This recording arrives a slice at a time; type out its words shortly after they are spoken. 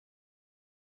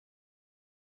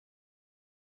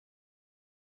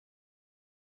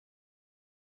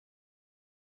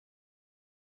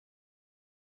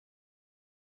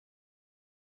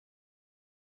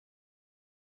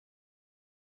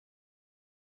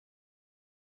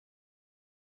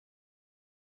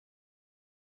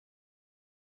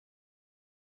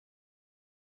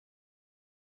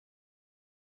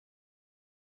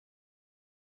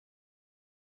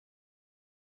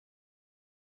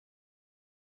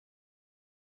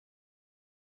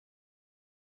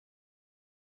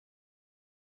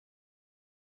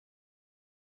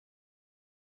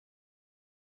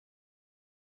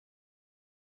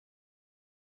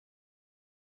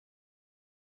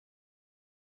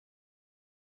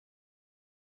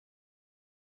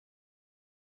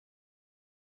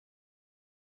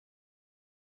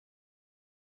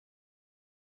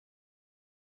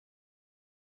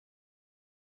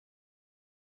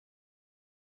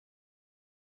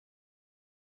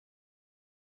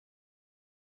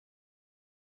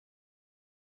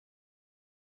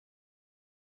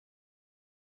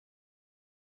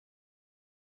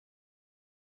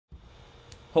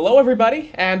Hello,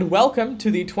 everybody, and welcome to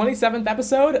the 27th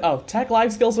episode of Tech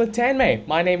Life Skills with Tanmay.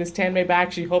 My name is Tanmay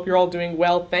Bakshi. Hope you're all doing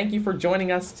well. Thank you for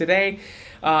joining us today.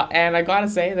 And I gotta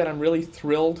say that I'm really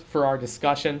thrilled for our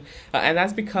discussion, and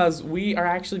that's because we are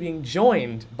actually being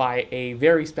joined by a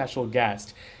very special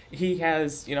guest. He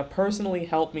has, personally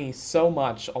helped me so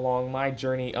much along my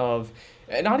journey of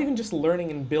not even just learning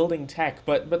and building tech,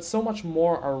 but so much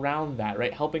more around that,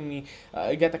 right? Helping me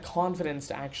get the confidence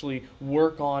to actually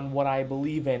work on what I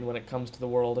believe in when it comes to the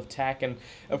world of tech. And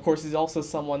of course, he's also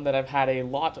someone that I've had a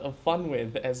lot of fun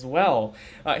with as well.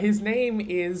 His name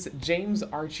is James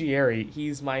Arcieri.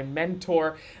 He's my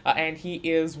mentor, and he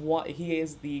is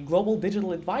the global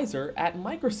digital advisor at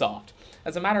Microsoft.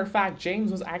 As a matter of fact,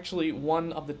 James was actually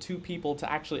one of the two people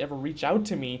to actually ever reach out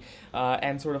to me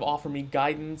and sort of offer me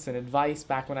guidance and advice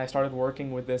back when I started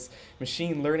working with this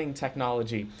machine learning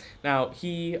technology. Now,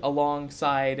 he,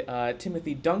 alongside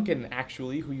Timothy Duncan,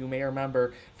 actually, who you may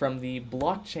remember from the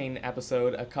blockchain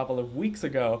episode a couple of weeks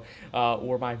ago,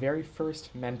 were my very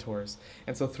first mentors.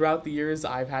 And so throughout the years,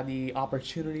 I've had the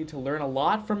opportunity to learn a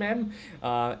lot from him,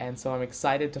 and so I'm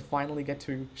excited to finally get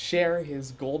to share his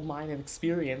goldmine of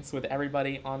experience with everybody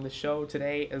on the show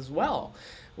today as well.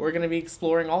 We're going to be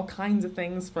exploring all kinds of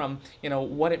things from,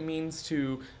 what it means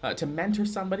to mentor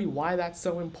somebody, why that's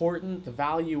so important, the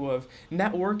value of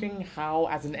networking, how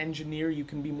as an engineer you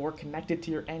can be more connected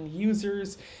to your end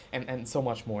users, and so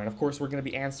much more. And of course, we're going to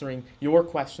be answering your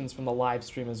questions from the live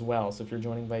stream as well. So if you're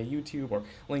joining via YouTube or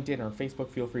LinkedIn or Facebook,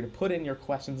 feel free to put in your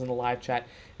questions in the live chat,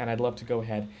 and I'd love to go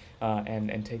ahead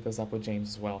and take those up with James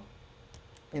as well.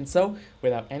 And so,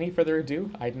 without any further ado,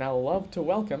 I'd now love to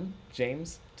welcome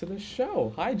James to the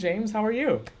show. Hi, James. How are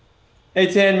you? Hey,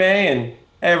 Tanmay, and hey,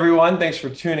 everyone. Thanks for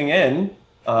tuning in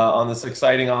on this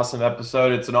exciting, awesome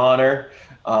episode. It's an honor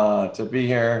to be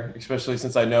here, especially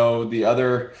since I know the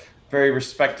other very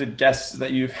respected guests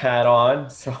that you've had on.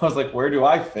 So I was like, where do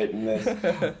I fit in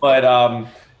this? But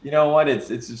you know what? It's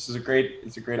just a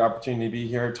great opportunity to be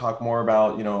here, talk more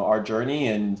about our journey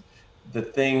and the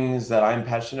things that I'm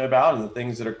passionate about and the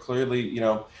things that are clearly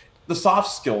the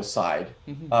soft skill side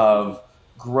of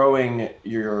growing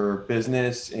your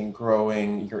business and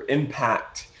growing your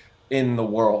impact in the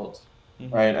world,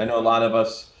 right? I know a lot of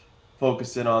us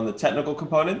focus in on the technical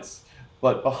components,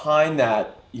 but behind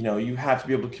that, you have to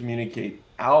be able to communicate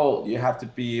out. You have to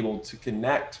be able to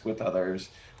connect with others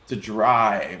to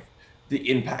drive the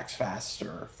impacts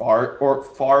faster, far or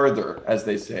farther, as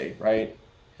they say, right?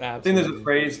 I think there's a Absolutely.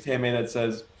 phrase, Tammy, that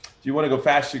says, if you want to go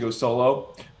fast, you go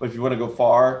solo, but if you want to go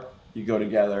far, you go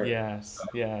together. Yes,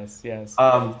 yes, yes.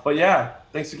 But yeah,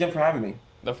 thanks again for having me.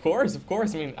 Of course, of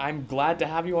course. I mean, I'm glad to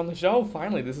have you on the show,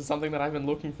 finally. This is something that I've been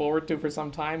looking forward to for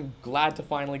some time. Glad to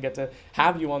finally get to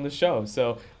have you on the show,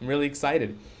 so I'm really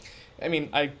excited. I mean,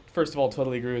 I first of all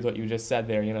totally agree with what you just said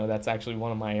there. That's actually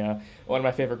one of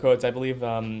my favorite quotes. I believe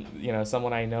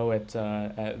someone I know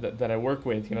that I work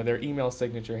with, their email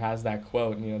signature has that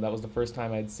quote, and that was the first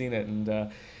time I'd seen it,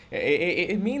 and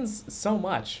it means so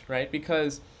much, right?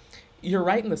 Because you're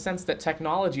right in the sense that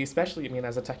technology, especially, I mean,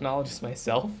 as a technologist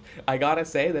myself, I gotta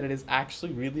say that it is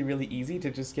actually really, really easy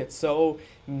to just get so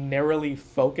narrowly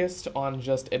focused on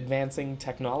just advancing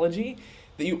technology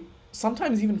that you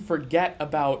sometimes even forget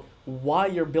about why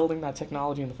you're building that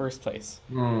technology in the first place,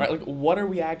 Mm. right? Like, what are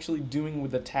we actually doing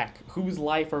with the tech? Whose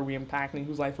life are we impacting?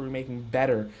 Whose life are we making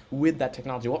better with that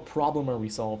technology? What problem are we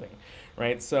solving,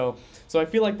 right? So I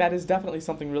feel like that is definitely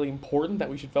something really important that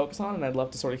we should focus on, and I'd love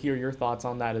to sort of hear your thoughts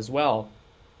on that as well.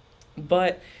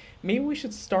 But maybe we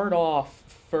should start off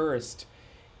first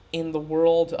in the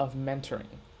world of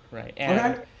mentoring, right? And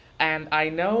Okay. and I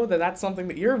know that that's something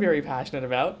that you're very passionate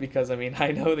about because I mean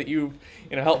I know that you've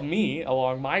helped me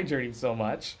along my journey so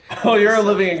much. Oh, you're a So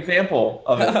living example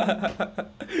of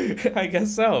it. I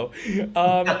guess so.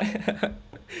 Um,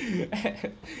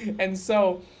 and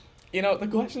so, the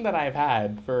question that I've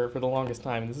had for the longest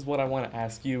time, and this is what I want to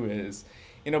ask you is,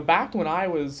 back when I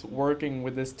was working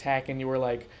with this tech and you were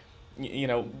like,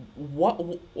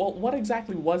 what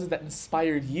exactly was it that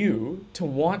inspired you to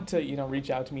want to, reach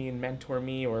out to me and mentor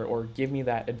me or give me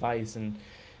that advice? And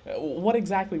what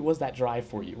exactly was that drive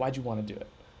for you? Why'd you want to do it?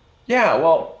 Yeah,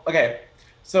 well, okay.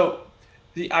 So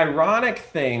the ironic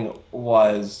thing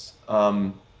was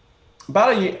about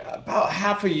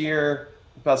half a year,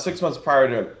 about 6 months prior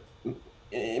to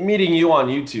meeting you on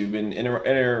YouTube and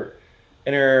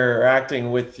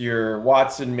interacting with your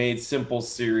Watson Made Simple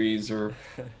series or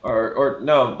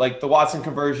no, like the Watson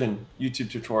conversion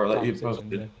YouTube tutorial that you Conversation,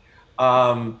 posted. yeah.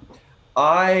 Um,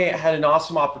 I had an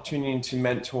awesome opportunity to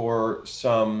mentor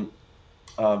some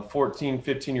 14,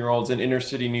 15-year-olds in inner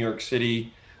city New York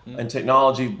City in Mm,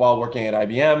 technology while working at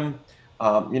IBM.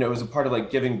 It was a part of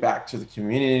like giving back to the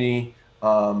community,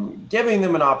 giving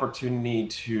them an opportunity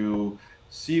to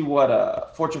see what a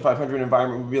Fortune 500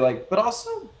 environment would be like, but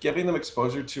also giving them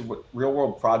exposure to what real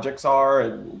world projects are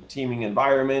and teaming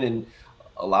environment, and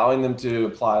allowing them to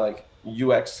apply like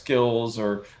UX skills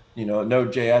or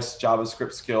Node.js,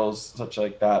 JavaScript skills, such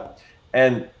like that.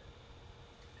 And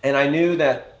I knew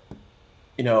that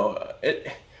you know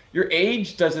it your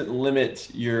age doesn't limit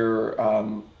your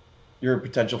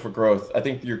potential for growth. I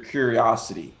think your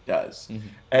curiosity does. Mm-hmm.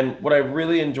 And what I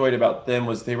really enjoyed about them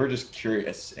was they were just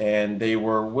curious and they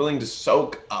were willing to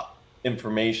soak up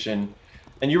information.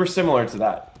 And you were similar to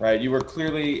that, right? You were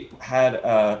clearly had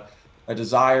a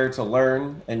desire to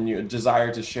learn and a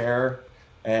desire to share.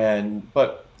 And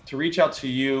but to reach out to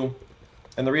you,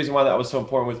 and the reason why that was so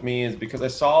important with me is because I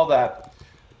saw that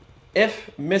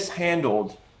if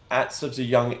mishandled at such a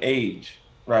young age,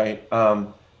 right,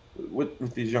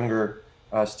 with these younger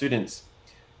students,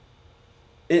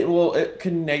 it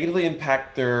can negatively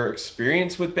impact their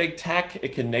experience with big tech.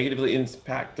 It can negatively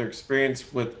impact their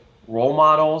experience with role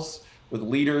models, with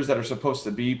leaders that are supposed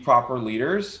to be proper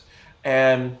leaders.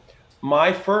 And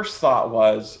my first thought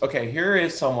was, okay, here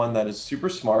is someone that is super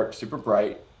smart, super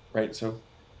bright, right? So,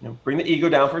 bring the ego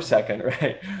down for a second,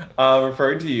 right?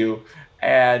 Referring to you.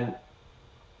 And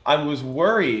I was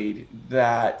worried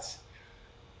that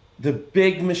the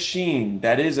big machine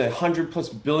that is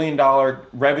 $100+ billion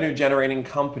revenue generating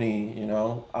company,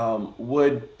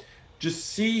 would just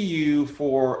see you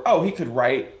for, oh, he could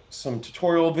write some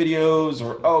tutorial videos,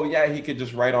 or, oh yeah, he could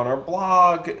just write on our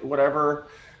blog, whatever.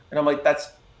 And I'm like,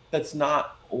 that's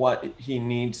not what he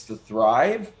needs to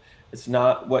thrive. It's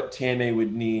not what Tanmay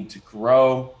would need to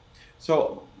grow.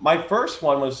 So my first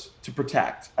one was to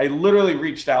protect. I literally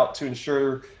reached out to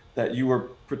ensure that you were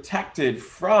protected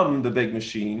from the big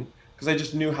machine, because I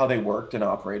just knew how they worked and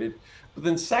operated. But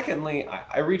then secondly,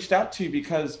 I reached out to you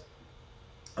because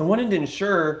I wanted to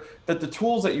ensure that the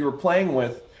tools that you were playing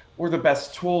with were the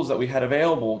best tools that we had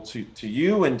available to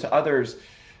you and to others.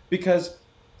 Because,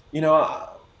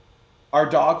 our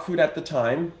dog food at the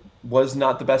time was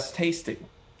not the best tasting,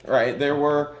 right? There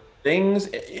were things,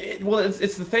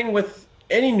 it's the thing with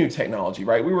any new technology,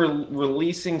 right? We were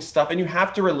releasing stuff, and you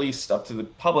have to release stuff to the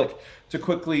public to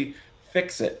quickly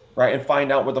fix it, right? And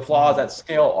find out what the flaws at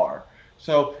scale are.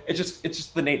 So it's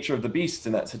just the nature of the beast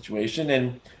in that situation.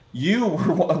 And you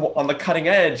were on the cutting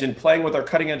edge and playing with our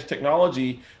cutting edge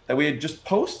technology that we had just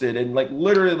posted. And like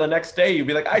literally the next day, you'd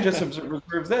be like, I just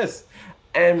observed this.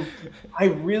 And I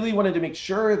really wanted to make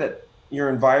sure that your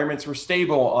environments were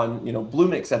stable on,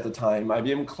 Bluemix at the time,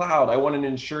 IBM Cloud. I wanted to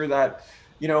ensure that,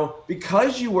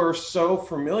 because you were so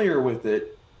familiar with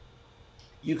it,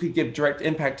 you could give direct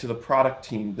impact to the product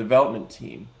team, development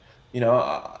team.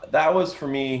 That was for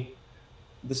me.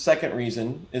 The second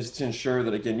reason is to ensure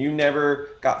that, again, you never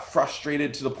got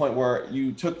frustrated to the point where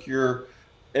you took your,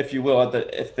 if you will,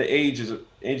 if the age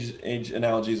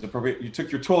analogy is appropriate, you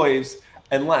took your toys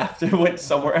and left and went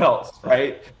somewhere else,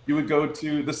 right? You would go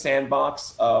to the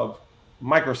sandbox of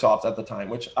Microsoft at the time,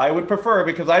 which I would prefer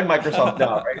because I'm Microsoft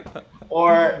now, right?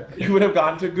 Or you would have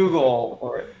gone to Google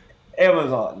or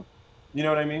Amazon. You know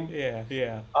what I mean? Yeah,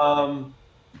 yeah.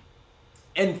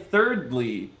 And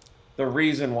thirdly, the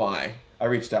reason why I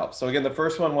reached out. So again, the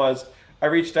first one was I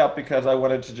reached out because I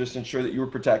wanted to just ensure that you were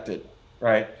protected,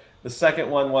 right? The second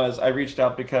one was I reached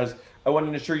out because I wanted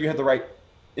to ensure you had the right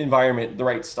environment, the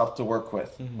right stuff to work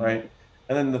with, right?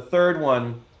 And then the third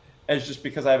one is just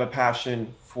because I have a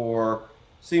passion for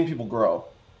seeing people grow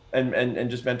and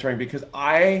just mentoring, because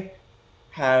I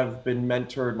have been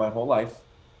mentored my whole life,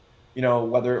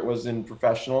 whether it was in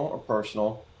professional or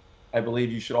personal. I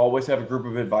believe you should always have a group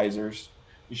of advisors.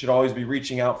 You should always be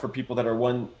reaching out for people that are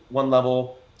one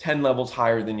level, 10 levels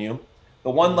higher than you. The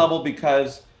one level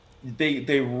because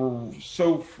they were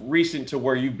so recent to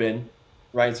where you've been,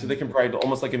 right? So they can provide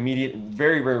almost like immediate,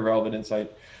 very, very relevant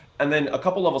insight. And then a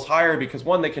couple levels higher because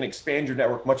one, they can expand your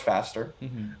network much faster.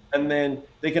 And then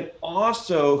they can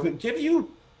also give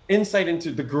you insight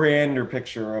into the grander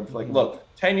picture of like, look,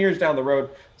 10 years down the road,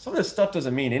 some of this stuff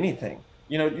doesn't mean anything.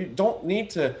 You don't need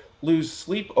to lose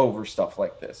sleep over stuff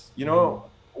like this,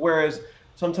 whereas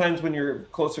sometimes when you're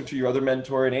closer to your other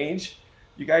mentor in age,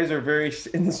 you guys are very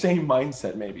in the same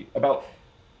mindset, maybe about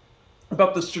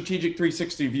the strategic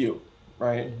 360 view,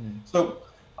 right? So,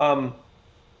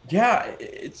 yeah,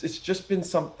 it's just been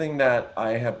something that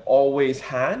I have always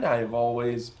had. I've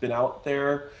always been out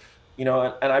there, and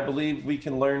I believe we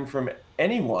can learn from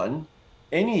anyone,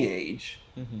 any age,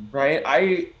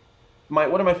 right?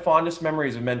 One of my fondest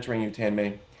memories of mentoring you,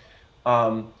 Tanmay,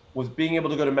 was being able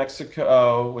to go to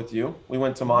Mexico with you. We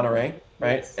went to Monterey,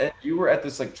 right? Yes. And you were at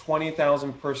this like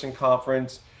 20,000 person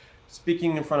conference,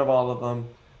 speaking in front of all of them.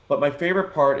 But my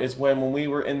favorite part is when we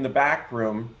were in the back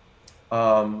room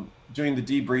doing the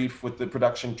debrief with the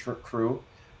production crew,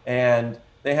 and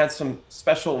they had some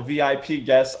special VIP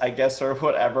guests, I guess, or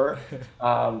whatever.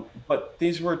 But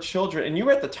these were children, and you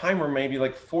were at the time were maybe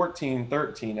like 14,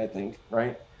 13, I think,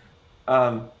 right?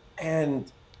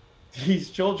 And these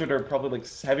children are probably like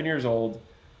 7 years old,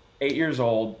 8 years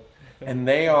old, and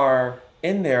they are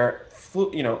in there,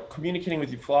 communicating with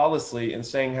you flawlessly and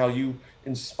saying how you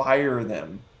inspire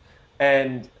them.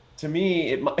 And to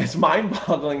me, it's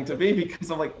mind-boggling to me because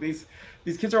I'm like these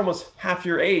kids are almost half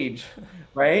your age,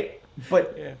 right?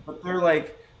 But Yeah. but they're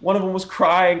like one of them was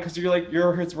crying because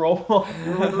you're his role model,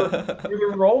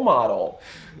 you're the role model,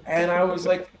 and I was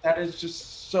like that is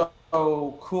just so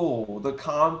cool, the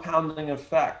compounding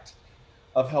effect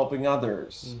of helping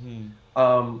others. Hmm.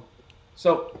 Um,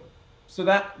 so so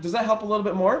that does that help a little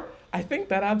bit more? I think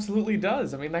that absolutely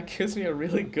does. I mean, that gives me a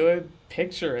really good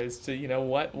picture as to,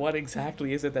 what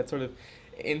exactly is it that sort of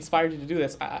inspired you to do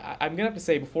this. I'm gonna have to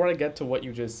say, before I get to what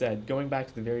you just said, going back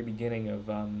to the very beginning of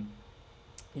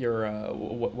your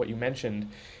what you mentioned,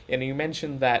 and you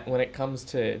mentioned that when it comes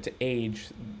to age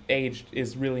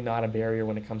is really not a barrier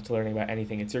when it comes to learning about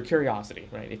anything. It's your curiosity,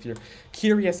 right? If you're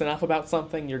curious enough about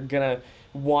something, you're gonna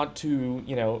want to,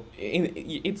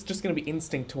 it's just going to be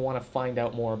instinct to want to find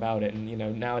out more about it.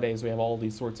 And nowadays we have all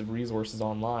these sorts of resources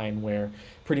online where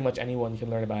pretty much anyone can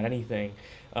learn about anything.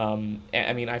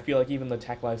 I mean, I feel like even the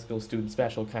Tech Life Skills Student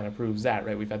Special kind of proves that,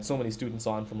 right? We've had so many students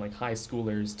on, from like high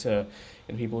schoolers to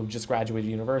people who've just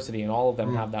graduated university, and all of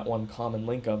them have that one common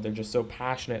link of they're just so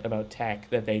passionate about tech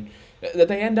that they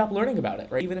end up learning about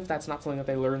it, right? Even if that's not something that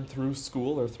they learn through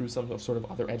school or through some sort of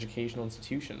other educational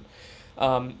institution.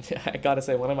 I gotta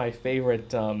say, one of my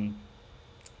favorite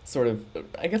sort of,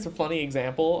 I guess, a funny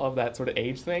example of that sort of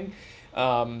age thing.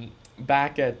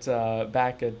 Back at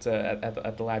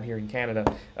the lab here in Canada,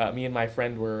 me and my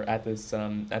friend were at this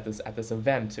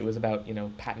event. It was about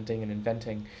patenting and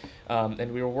inventing,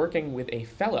 and we were working with a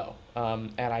fellow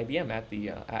at IBM at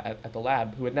the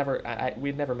lab who we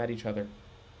had never met each other,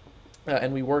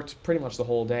 and we worked pretty much the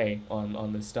whole day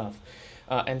on this stuff.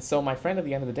 And so my friend at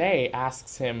the end of the day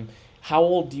asks him, "How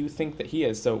old do you think that he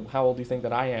is? So how old do you think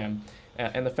that I am?"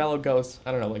 And the fellow goes,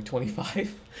 "I don't know, like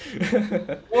 25."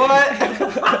 What?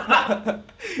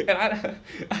 And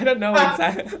I don't know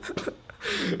exactly.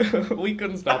 We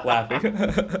couldn't stop laughing.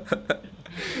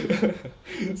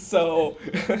 So,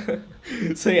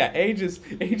 so yeah, age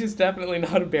is definitely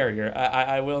not a barrier.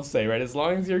 I will say, right? As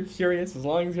long as you're curious, as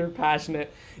long as you're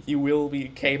passionate, you will be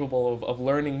capable of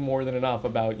learning more than enough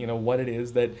about what it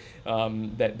is that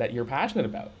you're passionate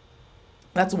about.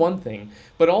 That's one thing,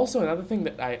 but also another thing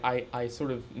that I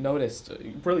sort of noticed,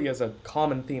 really as a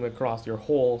common theme across your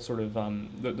whole sort of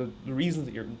the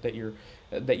reasons that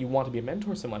you want to be a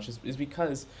mentor so much is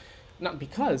because, not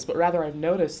because, but rather I've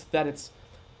noticed that it's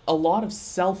a lot of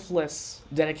selfless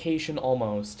dedication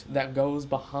almost that goes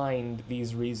behind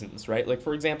these reasons, right? Like,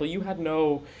 for example, you had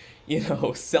no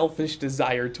selfish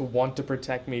desire to want to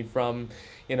protect me from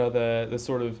the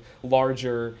sort of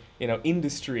larger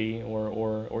industry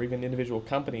or even individual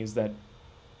companies that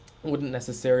wouldn't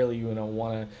necessarily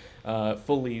want to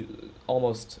fully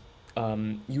almost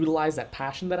utilize that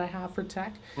passion that I have for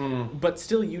tech. But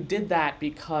still, you did that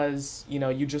because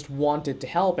you just wanted to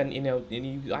help, and and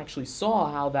you actually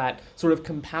saw how that sort of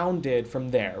compounded from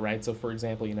there, right? So for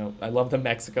example, I love the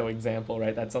Mexico example,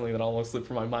 right? That's something that almost slipped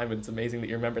from my mind, but it's amazing that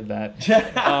you remembered that.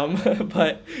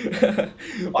 But,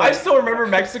 Well, I still remember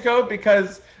Mexico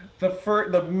because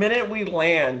the minute we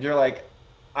land, you're like,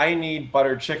 I need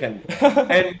butter chicken.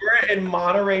 And you're in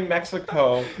Monterrey,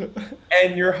 Mexico,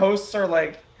 and your hosts are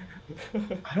like,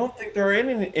 I don't think there are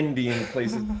any Indian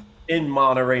places in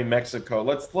Monterrey, Mexico.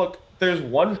 Let's look. There's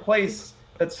one place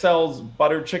that sells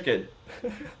butter chicken.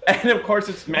 And of course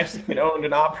it's Mexican owned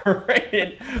and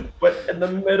operated, but in the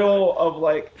middle of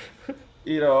like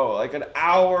like an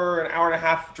hour and a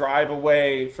half drive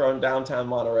away from downtown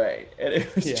Monterey. And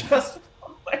it was yeah. just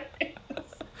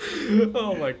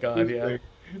Oh my God, yeah.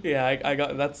 Yeah, I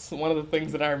got that's one of the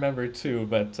things that I remember too.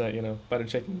 But butter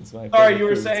chicken is my Sorry, favorite you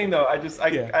were food. saying though.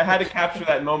 Yeah, I had to capture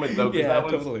that moment though because yeah,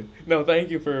 totally. No, thank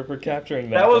you for capturing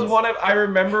that that. was That's I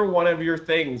remember one of your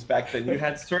things back then. You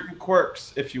had certain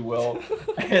quirks, if you will,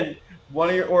 and one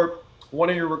of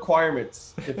your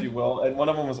requirements, if you will, and one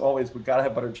of them was always we gotta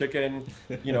have butter chicken.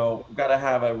 We gotta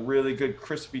have a really good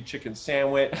crispy chicken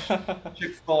sandwich,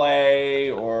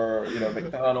 Chick-fil-A or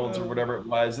McDonald's or whatever it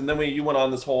was. And then you went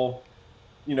on this whole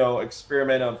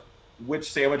experiment of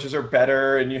which sandwiches are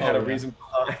better, and you had Oh a yeah. reason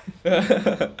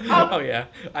behind. Oh yeah,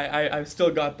 I've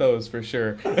still got those for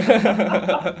sure. All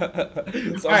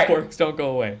Some right, quirks don't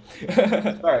go away.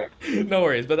 sorry. No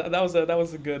worries, but that was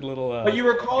a good little But you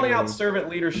were calling out interlude. servant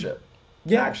leadership.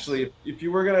 Yes. Actually, if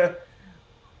you were gonna,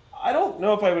 I don't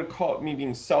know if I would call it me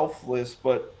being selfless,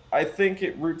 but I think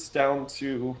it roots down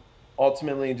to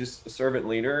ultimately just a servant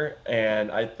leader.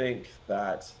 And I think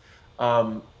that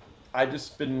um, I've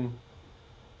just been,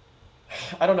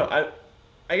 I don't know,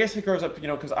 I guess it grows up,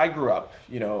 because I grew up,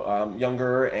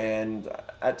 younger, and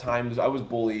at times I was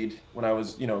bullied when I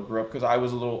was, grew up because I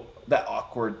was that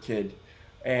awkward kid.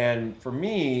 And for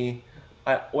me,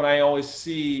 when I always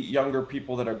see younger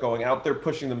people that are going out there,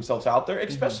 pushing themselves out there, Hmm.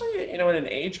 especially, in an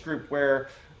age group where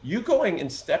you going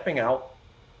and stepping out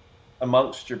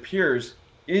amongst your peers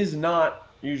is not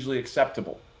usually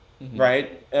acceptable, Hmm.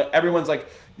 right? Everyone's like,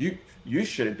 you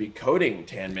shouldn't be coding,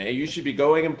 Tanmay. You should be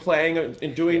going and playing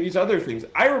and doing Yeah. these other things.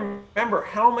 I remember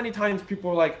how many times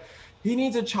people were like, he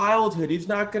needs a childhood. He's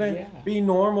not gonna Yeah. be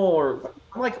normal. Or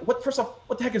I'm like, what? First off,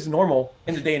 what the heck is normal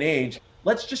in the day and age?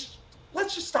 Let's just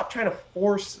stop trying to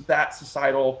force that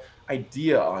societal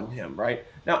idea on him, right?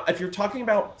 Now, if you're talking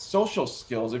about social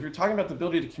skills, if you're talking about the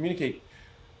ability to communicate,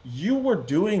 you were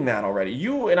doing that already.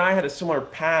 You and I had a similar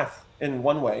path in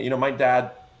one way. My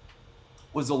dad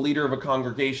was the leader of a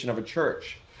congregation of a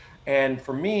church. And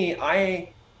for me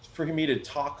to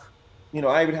talk,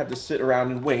 I would have to sit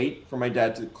around and wait for my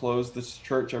dad to close this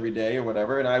church every day or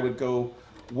whatever. And I would go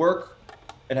work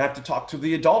and have to talk to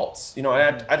the adults. Hmm.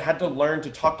 I'd had to learn to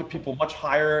talk to people much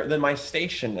higher than my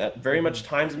station at very Hmm. much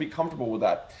times and be comfortable with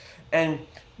that. And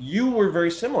you were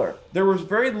very similar. There was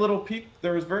very little people,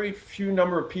 there was very few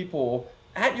number of people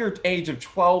at your age of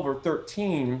 12 or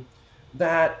 13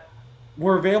 that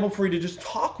were available for you to just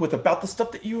talk with about the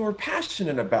stuff that you were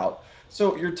passionate about.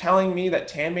 So you're telling me that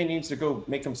Tanmay needs to go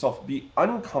make himself be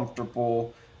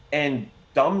uncomfortable and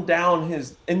dumb down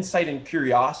his insight and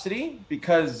curiosity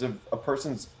because of a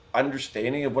person's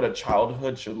understanding of what a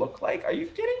childhood should look like? Are you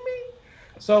kidding me?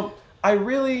 So I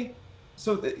really,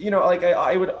 like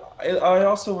I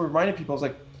also reminded people, I was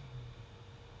like,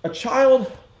 a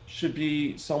child should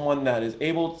be someone that is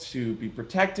able to be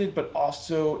protected, but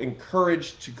also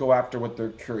encouraged to go after what they're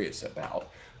curious about,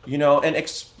 and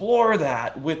explore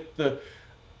that the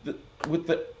with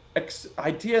the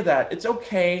idea that it's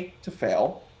okay to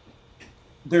fail.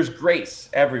 There's grace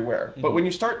everywhere. But Hmm. when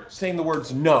you start saying the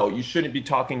words no, you shouldn't be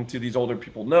talking to these older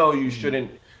people. No, you Hmm.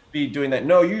 shouldn't be doing that.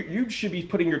 No, you should be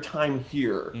putting your time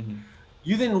here. Hmm.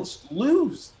 You then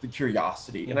lose the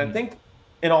curiosity. And I Hmm. think,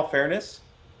 in all fairness,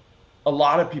 a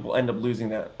lot of people end up losing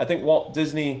that. I think Walt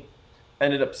Disney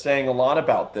ended up saying a lot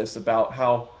about this, about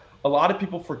how a lot of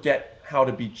people forget how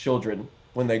to be children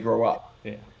when they grow up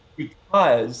Yeah.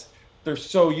 because they're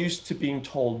so used to being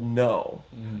told no.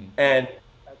 Hmm. And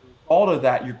as a result of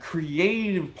that, your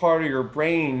creative part of your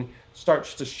brain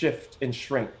starts to shift and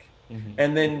shrink. Hmm.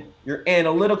 And then your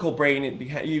analytical brain,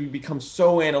 you become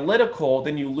so analytical,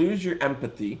 then you lose your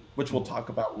empathy, which we'll talk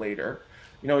about later.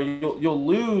 You'll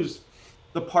lose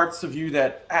the parts of you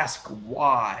that ask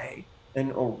why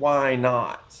or why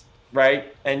not,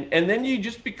 right? And then you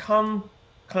just become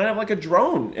kind of like a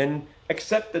drone and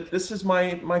accept that this is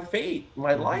my fate,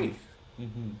 my Hmm. life.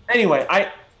 Hmm. Anyway,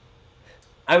 I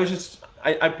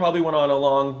probably went on a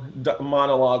long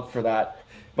monologue for that, No,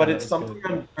 but that it's was something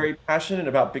good. I'm very passionate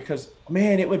about because,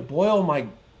 man, it would boil my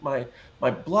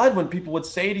my blood when people would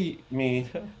say to me,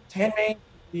 "Tanmay,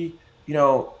 be, you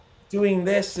know, doing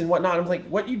this and whatnot." I'm like,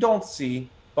 what you don't see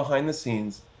behind the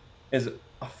scenes is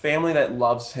a family that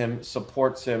loves him,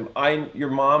 supports him. Your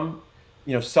mom,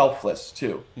 selfless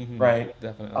too, Hmm. right?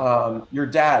 Definitely. Your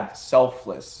dad,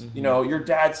 selfless. Hmm. Your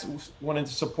dad's wanted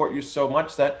to support you so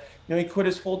much that he quit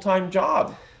his full-time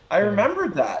job. I Yeah.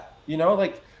 remembered that.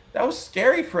 Like that was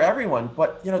scary for everyone.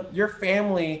 But your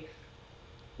family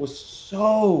was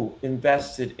so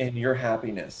invested in your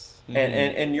happiness and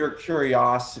Hmm. and your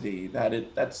curiosity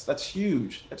that that's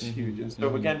huge. That's Hmm. huge. And so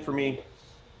Hmm. again, for me,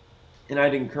 and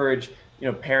I'd encourage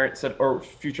parents or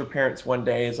future parents one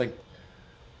day is like,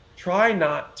 try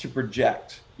not to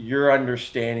project your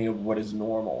understanding of what is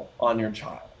normal on your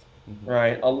child, Hmm.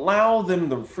 right? Allow them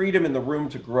the freedom and the room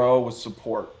to grow with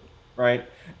support, right?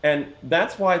 And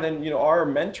that's why then, our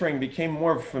mentoring became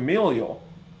more familial.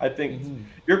 I think Hmm.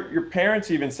 your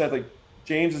parents even said, like,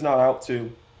 James is not out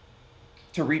to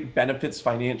reap benefits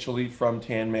financially from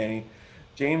Tanmay.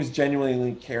 James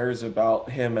genuinely cares about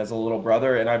him as a little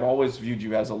brother, and I've always viewed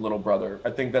you as a little brother. I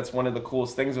think that's one of the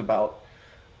coolest things about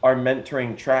our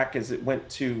mentoring track is it went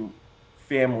to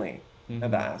family of Hmm.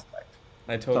 that aspect.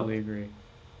 I So totally agree.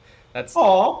 That's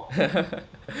Oh,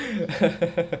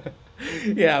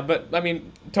 yeah, but I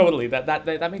mean, totally.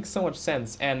 That makes so much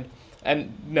sense. And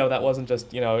no, that wasn't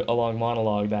just a long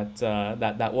monologue.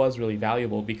 That was really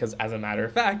valuable because, as a matter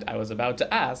of fact, I was about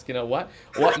to ask,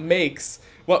 what makes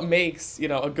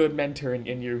a good mentor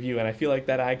in your view, and I feel like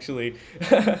that actually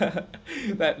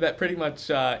that pretty much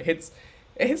hits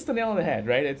the nail on the head,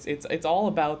 right? It's all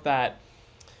about that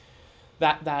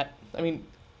I mean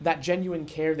that genuine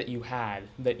care that you had,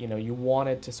 that you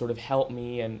wanted to sort of help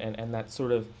me, and that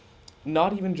sort of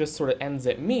not even just sort of ends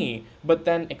at me, but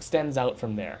then extends out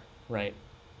from there, right?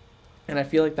 And I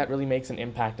feel like that really makes an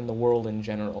impact in the world in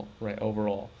general, right?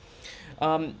 Overall.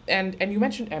 And you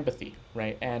mentioned empathy,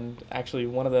 right? And actually,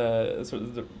 one of the sort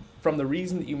of from the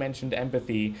reason that you mentioned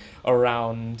empathy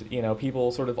around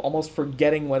people sort of almost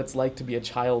forgetting what it's like to be a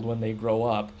child when they grow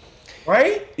up.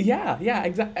 right? Yeah,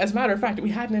 exactly. As a matter of fact, we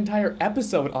had an entire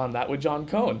episode on that with John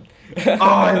Cohn. Oh,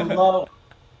 I love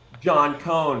John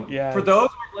Cohn. For Yes. those who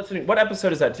are listening, what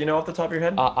episode is that? Do you know off the top of your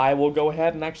head? I will go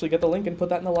ahead and actually get the link and put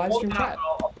that in the live Hold stream on, chat.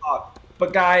 I'll talk.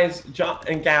 But guys, John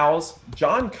and gals,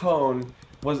 John Cohn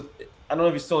was, I don't know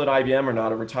if he's still at IBM or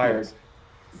not, or retired.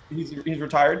 Yes. He's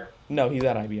retired? No, he's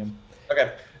at IBM.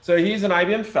 Okay. So he's an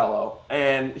IBM fellow,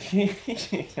 and he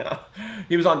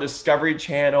was on Discovery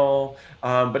Channel,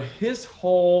 but his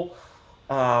whole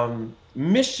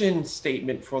mission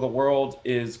statement for the world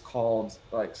is called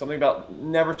like something about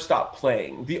never stop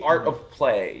playing, the art of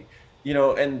play,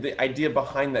 and the idea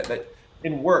behind that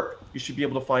in work you should be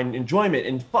able to find enjoyment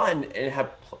and fun and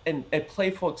have and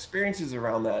playful experiences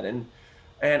around that,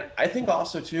 and I think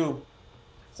also too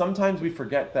sometimes we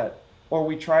forget that, or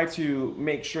we try to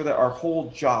make sure that our whole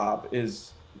job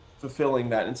is fulfilling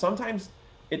that, and sometimes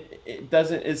it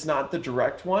doesn't, it's not the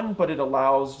direct one, but it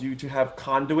allows you to have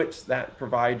conduits that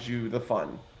provide you the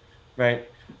fun, right?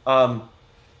 um,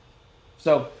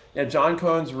 so yeah, John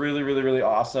Cohn's really, really, really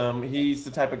awesome. He's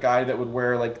the type of guy that would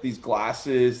wear like these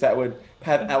glasses that would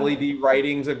have LED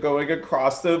writings going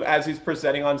across them as he's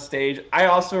presenting on stage. I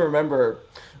also remember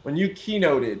when you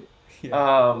keynoted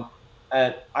Yeah.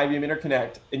 at IBM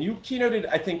Interconnect, and you keynoted,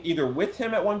 I think, either with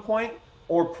him at one point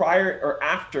or prior or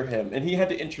after him, and he had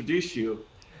to introduce you,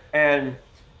 and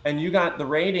you got the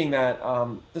rating that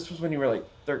this was when you were like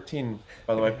 13,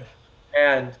 by the way,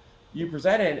 and you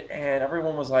presented, and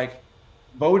everyone was like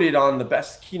voted on the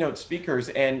best keynote speakers,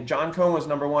 and John Cohn was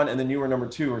number one, and then you were number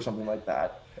two or something like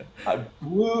that.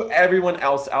 Blew everyone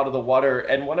else out of the water.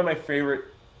 And one of my favorite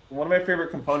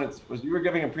components was you were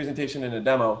giving a presentation in a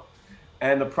demo,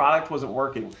 and the product wasn't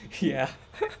working. Yeah.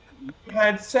 You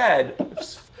had said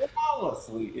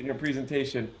flawlessly in your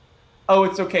presentation, "Oh,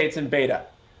 it's okay, it's in beta."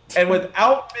 And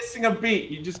without missing a beat,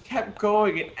 you just kept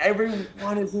going, and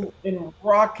everyone is in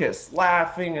raucous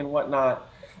laughing and whatnot.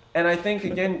 And I think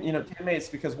again, Tanmay, it's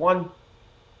because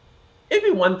it'd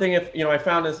be one thing if I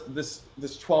found this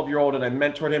 12-year-old and I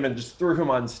mentored him and just threw him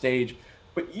on stage,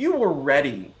 but you were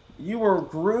ready, you were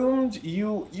groomed,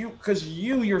 because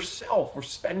you yourself were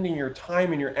spending your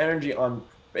time and your energy on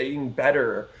being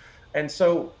better. And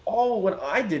so all what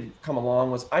I did come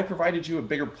along was I provided you a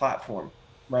bigger platform,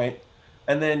 right?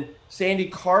 And then Sandy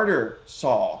Carter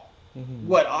saw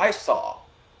what I saw,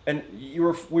 and we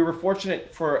were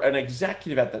fortunate for an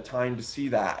executive at the time to see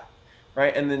that,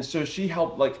 right? And then so she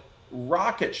helped like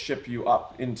rocket ship you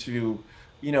up into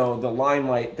the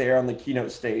limelight there on the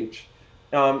keynote stage.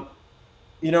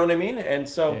 You know what I mean? And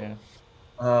so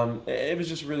it was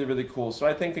just really, really cool. So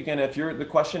I think again, if the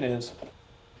question is,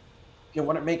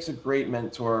 what makes a great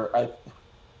mentor,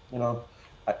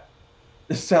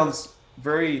 this sounds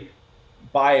very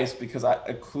biased because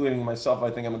including myself, I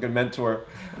think I'm a good mentor.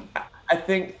 I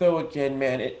think though, again,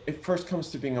 man, it first comes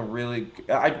to being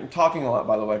I'm talking a lot,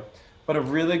 by the way, but a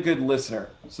really good listener.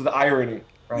 So the irony,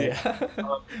 right? Yeah.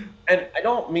 And I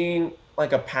don't mean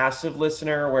like a passive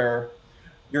listener where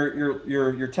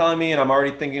you're telling me and I'm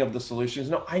already thinking of the solutions.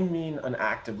 No, I mean an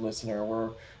active listener where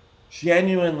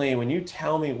genuinely, when you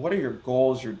tell me what are your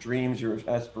goals, your dreams, your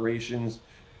aspirations,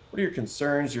 what are your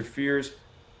concerns, your fears,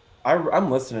 I'm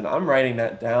listening. I'm writing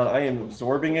that down. I am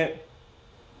absorbing it.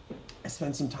 I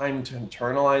spend some time to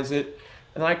internalize it,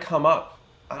 and then I come up.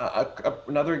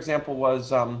 Another example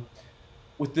was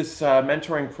with this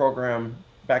mentoring program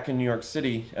back in New York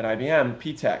City at IBM,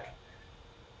 P-Tech.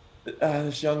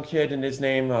 This young kid, and his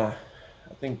name, I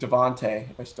think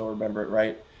Devante, if I still remember it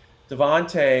right.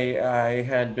 Devante, I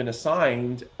had been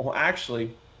assigned, well,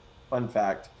 actually, fun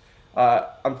fact,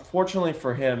 unfortunately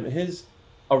for him, his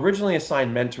originally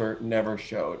assigned mentor never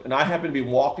showed. And I happen to be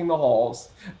walking the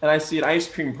halls and I see an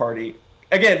ice cream party.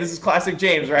 Again, this is classic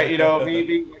James, right? Me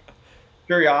being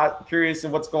curious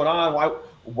in what's going on.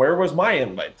 Where was my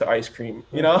invite to ice cream?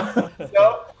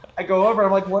 So I go over,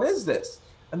 I'm like, what is this?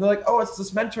 And they're like, oh, it's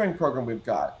this mentoring program we've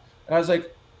got. And I was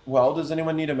like, well, does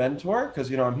anyone need a mentor?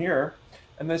 Because, I'm here.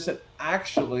 And they said,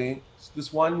 actually,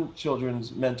 this one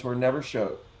children's mentor never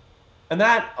showed. And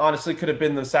that honestly could have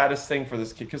been the saddest thing for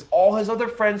this kid because all his other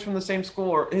friends from the same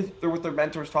school they're with their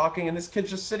mentors talking, and this kid's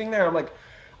just sitting there. I'm like,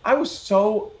 I was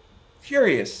so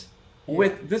furious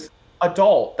with this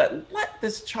adult that let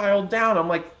this child down. I'm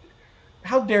like,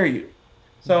 how dare you?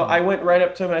 So I went right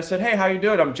up to him and I said, hey, how you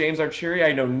doing? I'm James Arcieri.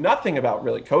 I know nothing about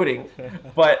really coding,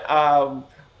 but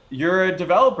you're a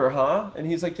developer, huh? And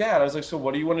he's like, yeah. And I was like, so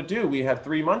what do you want to do? We have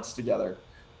 3 months together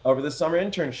over the summer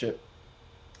internship.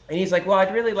 And he's like, well,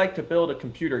 I'd really like to build a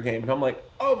computer game. And I'm like,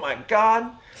 oh my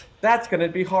God, that's going to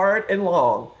be hard and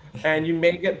long. And you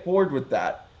may get bored with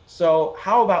that. So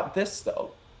how about this,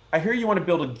 though? I hear you want to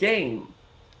build a game.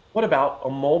 What about a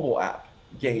mobile app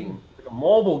game, like a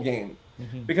mobile game?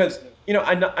 Because,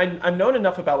 I'm known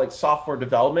enough about like software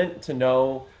development to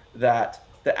know that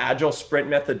the agile sprint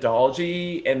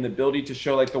methodology and the ability to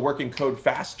show like the working code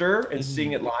faster and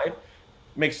seeing it live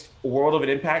makes a world of an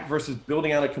impact versus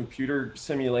building out a computer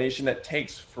simulation that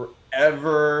takes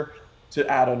forever to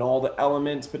add on all the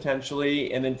elements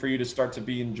potentially, and then for you to start to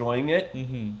be enjoying it.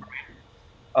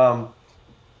 And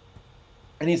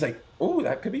he's like, oh,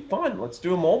 that could be fun. Let's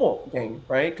do a mobile game,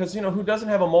 right? Because, who doesn't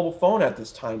have a mobile phone at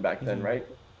this time back then, right?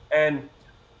 And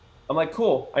I'm like,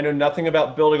 cool. I know nothing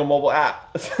about building a mobile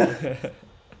app.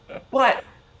 But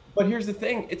here's the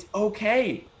thing. It's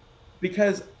okay.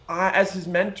 Because as his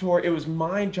mentor, it was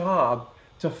my job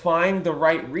to find the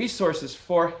right resources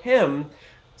for him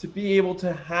to be able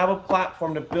to have a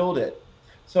platform to build it.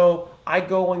 So I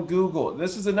go on Google.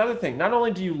 This is another thing. Not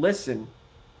only do you listen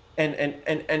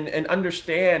and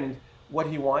understand what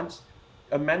he wants,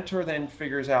 a mentor then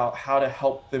figures out how to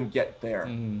help them get there,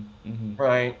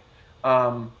 right?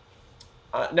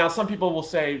 Now, some people will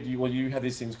say, you have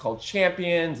these things called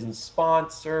champions and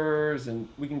sponsors, and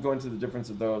we can go into the difference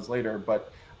of those later.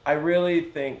 But I really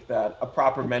think that a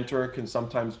proper mentor can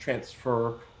sometimes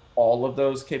transfer all of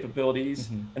those capabilities.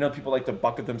 I know people like to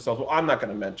bucket themselves. Well, I'm not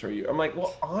going to mentor you. I'm like,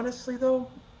 well, honestly,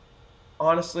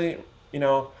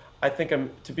 I think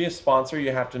to be a sponsor,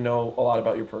 you have to know a lot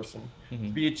about your person. To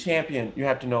be a champion, you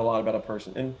have to know a lot about a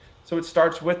person. And so it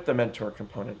starts with the mentor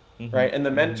component, right? And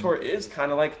the mentor is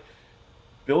kind of like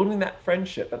building that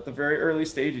friendship at the very early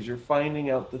stages. You're finding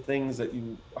out the things that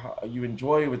you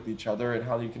enjoy with each other and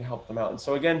how you can help them out. And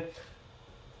so again,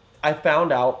 I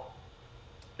found out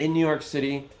in New York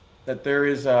City that there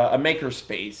is a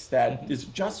makerspace that is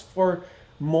just for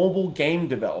mobile game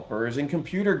developers and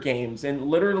computer games. And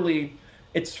literally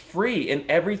it's free. And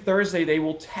every Thursday they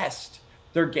will test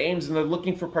their games, and they're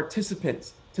looking for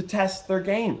participants to test their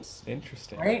games.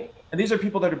 Interesting. Right? And these are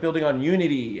people that are building on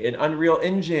Unity and Unreal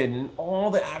Engine and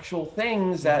all the actual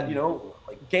things that,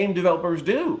 like game developers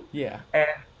do. Yeah. And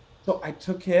so I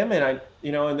took him, and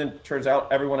and then it turns out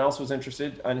everyone else was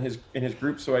interested in his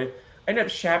group. So I ended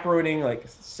up chaperoning like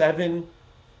 7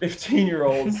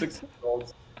 15-year-olds,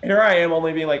 16-year-olds. And here I am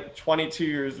only being like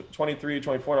 23,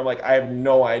 24. And I'm like, I have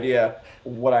no idea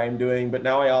what I'm doing. But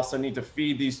now I also need to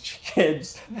feed these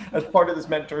kids as part of this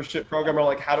mentorship program. I'm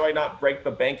like, how do I not break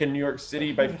the bank in New York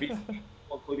City by feeding people,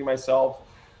 including myself?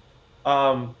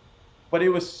 But it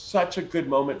was such a good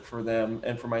moment for them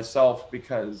and for myself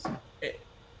because,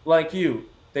 like you,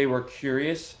 they were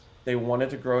curious. They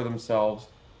wanted to grow themselves.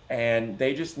 And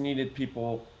they just needed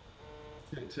people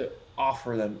to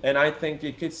offer them. And I think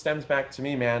it stems back to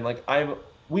me, man. Like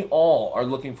we all are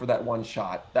looking for that one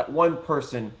shot, that one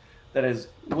person that is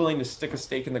willing to stick a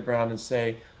stake in the ground and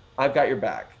say, I've got your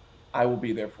back. I will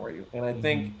be there for you. And I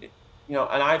think, and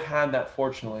I've had that,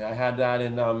 fortunately. I had that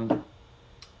in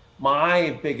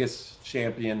my biggest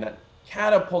champion that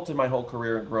catapulted my whole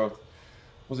career and growth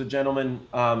was a gentleman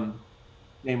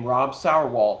named Rob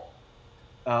Sauerwalt.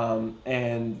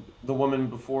 And the woman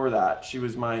before that, she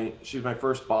was my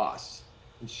first boss,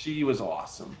 and she was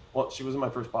awesome. Well, she wasn't my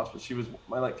first boss, but she was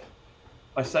my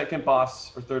second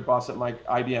boss or third boss at my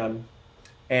IBM.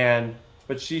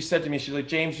 But she said to me, she's like,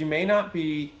 James, you may not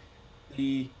be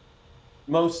the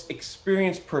most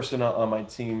experienced person on my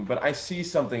team, but I see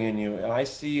something in you, and I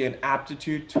see an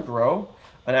aptitude to grow,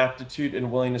 an aptitude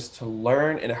and willingness to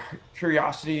learn, and a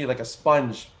curiosity like a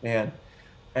sponge, man.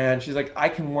 And she's like, I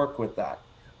can work with that.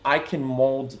 I can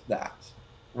mold that,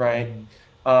 right?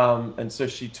 And so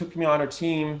she took me on her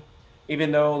team,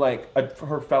 even though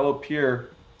her fellow peer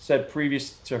said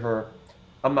previous to her,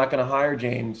 I'm not going to hire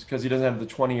James because he doesn't have the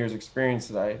 20 years experience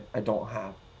that I don't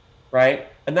have, right?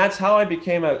 And that's how I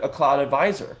became a cloud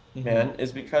advisor, man,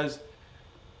 is because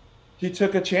he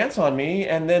took a chance on me,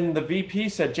 and then the VP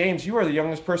said, James, you are the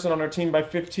youngest person on our team by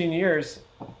 15 years.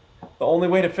 The only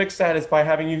way to fix that is by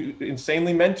having you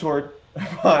insanely mentored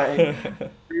by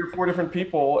 3 or 4 different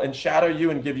people and shadow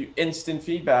you and give you instant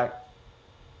feedback.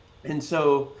 And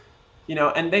so,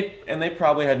 and they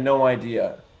probably had no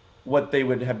idea what they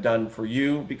would have done for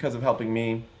you because of helping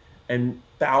me and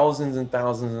thousands and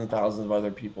thousands and thousands of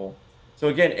other people. So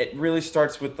again, it really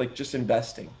starts with like just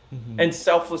investing Hmm. and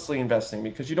selflessly investing,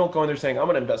 because you don't go in there saying, I'm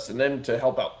going to invest in them to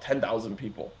help out 10,000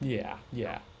 people. Yeah,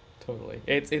 yeah, totally.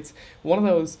 It's one of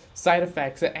those side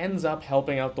effects that ends up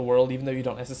helping out the world, even though you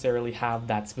don't necessarily have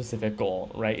that specific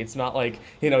goal, right? It's not like,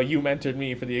 you mentored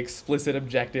me for the explicit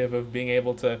objective of being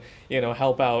able to,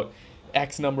 help out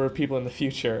X number of people in the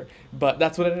future, but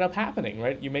that's what ended up happening,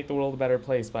 right? You make the world a better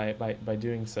place by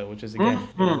doing so, which is again,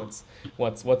 Mhm.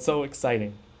 what's so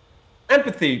exciting.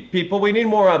 Empathy, people, we need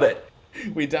more of it.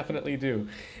 We definitely do.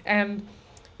 And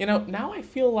now I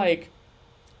feel like,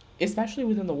 especially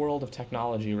within the world of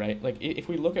technology, right? Like if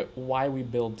we look at why we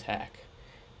build tech,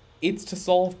 it's to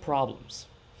solve problems,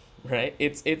 right?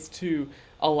 It's to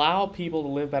allow people to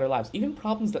live better lives, even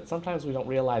problems that sometimes we don't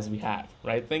realize we have,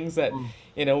 right? Things that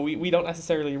Mm. we don't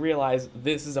necessarily realize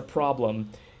this is a problem.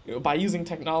 By using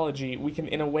technology, we can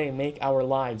in a way make our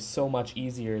lives so much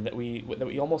easier that we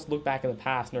almost look back in the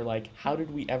past and are like, how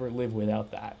did we ever live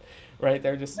without that? Right?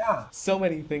 There are just Yeah. so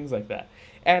many things like that.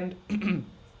 And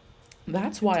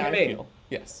that's why I Timmy, feel,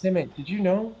 yes. Timmy, did you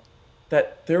know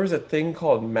that there was a thing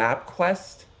called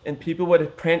MapQuest, and people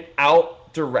would print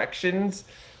out directions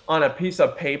on a piece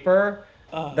of paper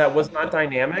Uh, that was not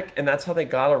dynamic, and that's how they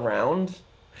got around?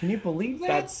 Can you believe that?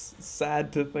 that's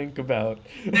sad to think about.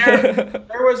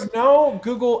 There was no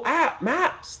Google app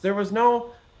Maps. There was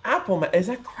no Apple Map. Is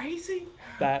that crazy?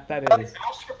 That Like, is.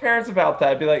 ask your parents about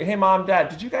that. Be like, hey, mom, dad,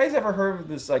 did you guys ever heard of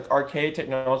this like archaic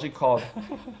technology called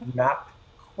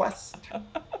MapQuest?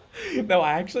 No,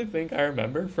 I actually think I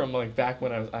remember from like back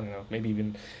when I was, I don't know, maybe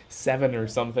even 7 or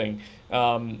something,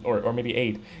 or maybe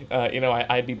 8.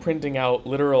 I'd be printing out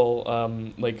literal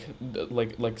like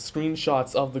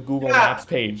screenshots of the Google Yeah, Maps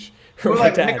page for we're my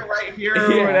like pick it dad. right here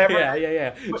or Yeah, whatever. yeah, yeah,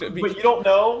 yeah. But you don't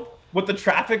know what the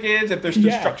traffic is, if there's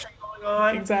Yeah, construction going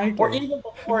on, or exactly. even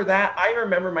before that. I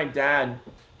remember my dad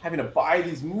having to buy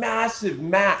these massive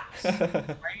maps,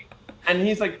 right? And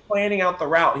he's like planning out the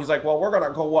route. He's like, "Well, we're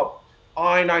gonna go up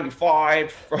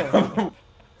I-95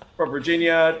 from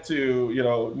Virginia to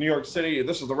New York City.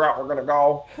 This is the route we're gonna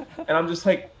go." And I'm just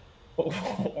like,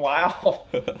 "Wow,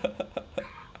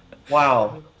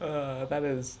 wow." That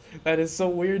is so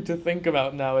weird to think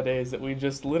about nowadays that we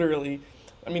just literally,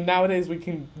 I mean, nowadays we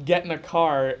can get in a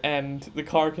car and the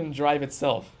car can drive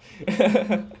itself.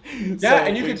 Yeah, So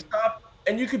and you could we, stop,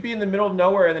 and you could be in the middle of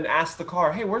nowhere and then ask the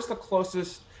car, "Hey, where's the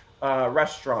closest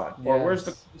restaurant, or where's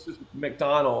the yes. closest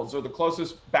McDonald's, or the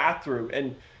closest bathroom?"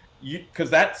 And because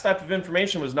that type of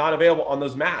information was not available on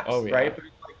those maps, Oh yeah. right? But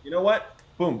it's like, you know what?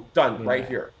 Boom, done, right Yeah.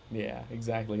 here. Yeah,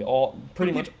 exactly. All So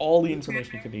pretty much all the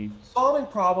information you could need. solving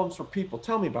problems for people.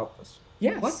 Tell me about this.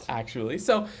 Yes, What? actually.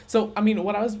 So I mean,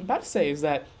 what I was about to say is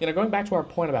that going back to our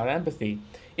point about empathy,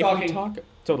 if we Talking. talk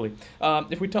totally,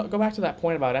 if we go back to that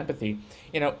point about empathy,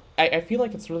 I feel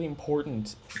like it's really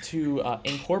important to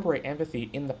incorporate empathy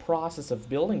in the process of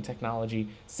building technology,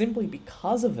 simply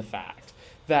because of the fact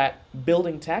that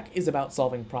building tech is about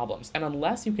solving problems, and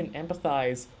unless you can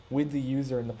empathize with the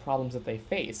user and the problems that they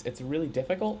face, it's really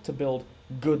difficult to build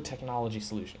good technology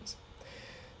solutions.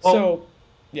 Well, So,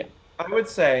 yeah. I would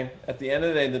say at the end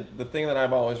of the day, the thing that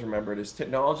I've always remembered is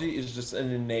technology is just an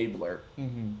enabler.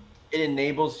 Hmm. It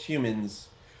enables humans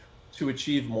to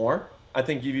achieve more. I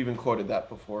think you've even quoted that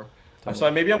before. So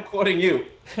Totally. maybe I'm quoting you,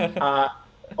 uh,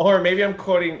 or maybe I'm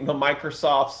quoting the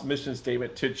Microsoft's mission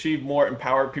statement to achieve more,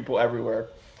 empower people everywhere,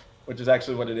 which is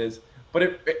actually what it is.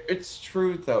 But it's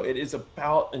true though. It is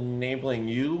about enabling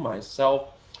you, myself,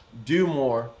 do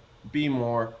more, be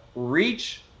more,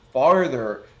 reach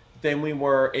farther than we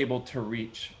were able to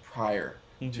reach prior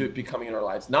to Hmm. it becoming in our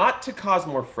lives. Not to cause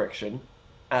more friction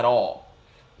at all.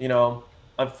 You know,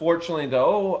 Unfortunately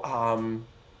though,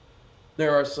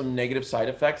 there are some negative side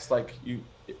effects. I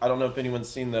don't know if anyone's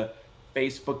seen the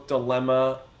Facebook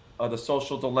dilemma, the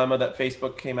social dilemma that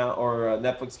Facebook came out, or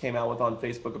Netflix came out with on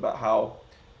Facebook, about how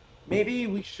maybe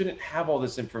we shouldn't have all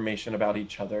this information about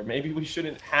each other. Maybe we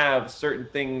shouldn't have certain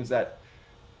things that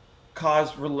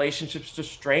cause relationships to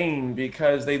strain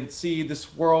because they see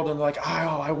this world and like,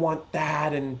 oh, I want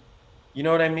that, and you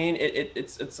know what I mean.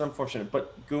 It's unfortunate,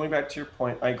 but going back to your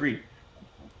point, I agree.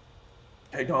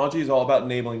 Technology is all about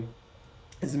enabling,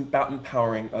 is about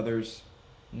empowering others.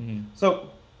 Hmm. So,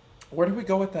 where do we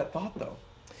go with that thought, though?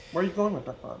 Where are you going with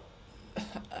that thought?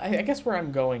 I guess where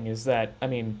I'm going is that, I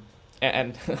mean,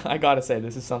 and I gotta say,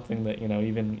 this is something that,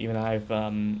 even I've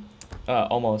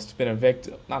almost been a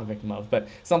victim, not a victim of, but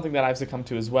something that I've succumbed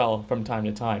to as well from time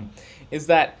to time, is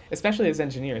that, especially as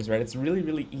engineers, right, it's really,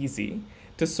 really easy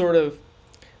to sort of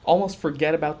almost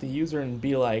forget about the user and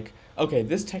be like, okay,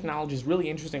 this technology is really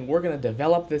interesting. We're going to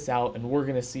develop this out and we're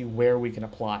going to see where we can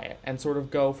apply it and sort of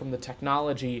go from the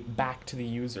technology back to the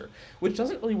user, which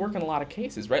doesn't really work in a lot of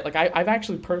cases, right? Like I've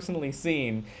actually personally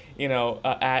seen,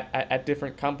 at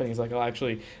different companies, like I'll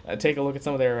actually take a look at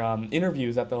some of their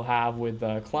interviews that they'll have with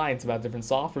clients about different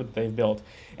software that they've built.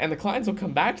 And the clients will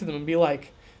come back to them and be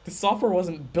like, the software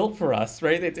wasn't built for us,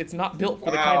 right? It's not built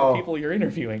for the kind of people you're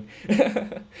interviewing.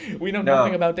 We know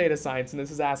nothing about data science, and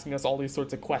this is asking us all these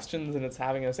sorts of questions, and it's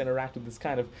having us interact with this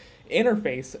kind of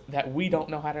interface that we don't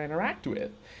know how to interact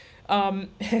with.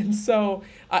 And so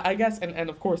I guess, and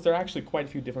of course, there are actually quite a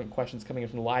few different questions coming in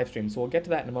from the live stream, so we'll get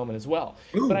to that in a moment as well.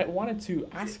 Ooh. But I wanted to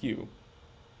ask you,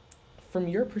 from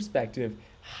your perspective,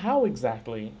 how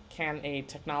exactly can a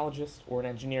technologist or an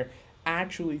engineer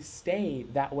actually stay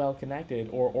that well connected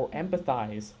or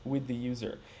empathize with the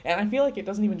user? And I feel like it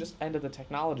doesn't even just end at the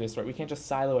technologist, right? We can't just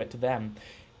silo it to them.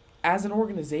 As an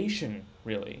organization,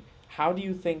 really, how do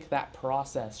you think that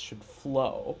process should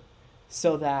flow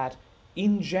so that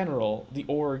in general the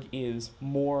org is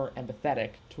more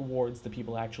empathetic towards the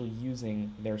people actually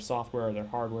using their software or their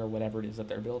hardware, whatever it is that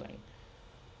they're building?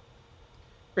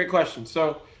 Great question.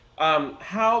 So,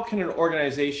 how can an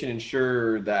organization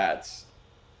ensure that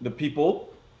the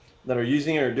people that are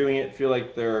using it or doing it feel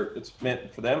like it's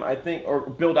meant for them? I think, or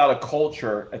build out a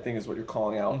culture, I think is what you're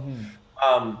calling out.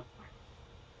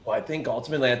 Well, I think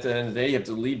ultimately at the end of the day, you have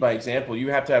to lead by example. You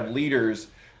have to have leaders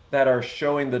that are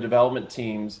showing the development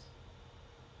teams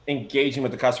engaging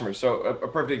with the customers. So a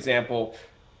perfect example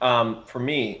for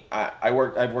me, I've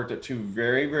worked at two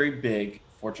very, very big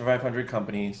Fortune 500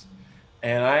 companies,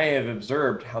 and I have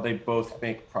observed how they both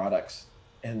make products,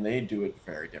 and they do it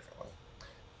very differently.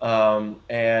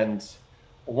 And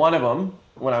one of them,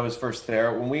 when I was first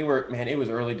there, when we were, man, it was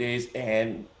early days,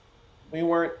 and we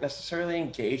weren't necessarily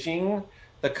engaging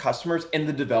the customers in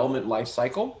the development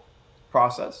lifecycle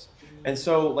process. And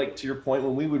so, like, to your point,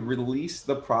 when we would release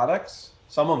the products,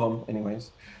 some of them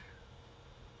anyways,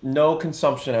 no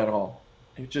consumption at all.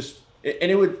 And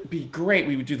it would be great.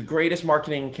 We would do the greatest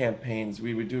marketing campaigns.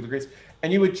 We would do the greatest,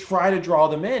 and you would try to draw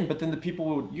them in, but then the people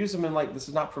would use them and like, this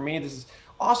is not for me. This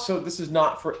is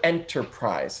not for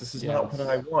enterprise. This is not what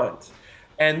I want.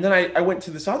 And then I went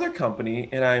to this other company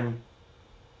and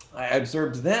I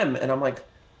observed them and I'm like,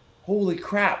 holy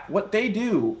crap, what they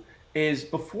do is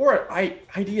before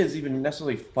ideas even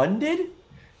necessarily funded,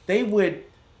 they would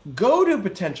go to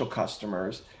potential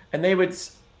customers and they would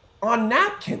on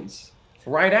napkins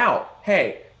write out,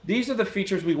 hey, these are the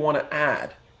features we want to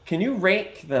add. Can you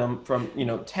rank them from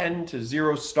 10 to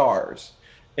 0 stars?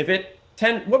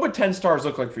 What would 10 stars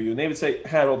look like for you? And they would say,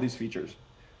 had all these features.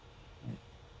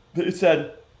 It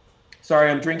said, sorry,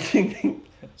 I'm drinking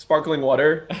sparkling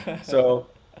water. So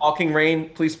Hawking Rain,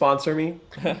 please sponsor me.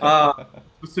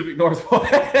 Pacific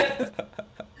Northwest.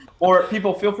 Or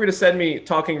people, feel free to send me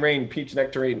Talking Rain, Peach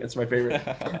Nectarine. It's my favorite.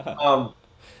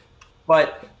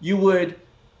 But you would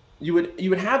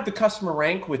have the customer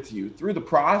rank with you through the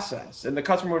process, and the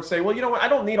customer would say, well, you know what, I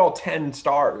don't need all 10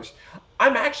 stars.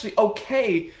 I'm actually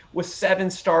okay with 7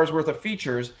 stars worth of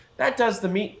features. That does the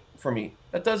meat for me.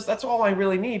 That's all I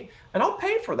really need, and I'll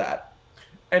pay for that.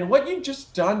 And what you've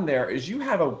just done there is you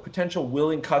have a potential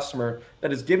willing customer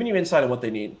that has given you insight on what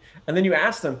they need. And then you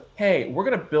ask them, hey, we're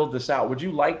going to build this out. Would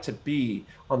you like to be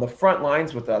on the front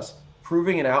lines with us,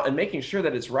 proving it out and making sure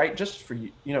that it's right just for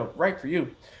you, right for you?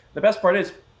 The best part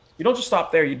is you don't just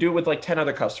stop there. You do it with like 10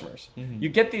 other customers. You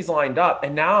get these lined up,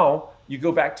 and now you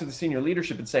go back to the senior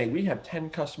leadership and say, we have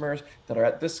 10 customers that are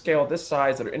at this scale, this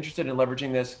size, that are interested in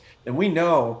leveraging this. And we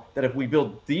know that if we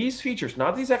build these features,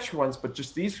 not these extra ones, but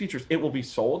just these features, it will be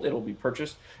sold, it'll be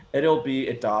purchased, it'll be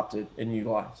adopted and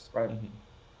utilized, right?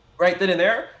 Right then and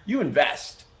there, you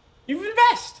invest. And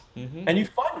you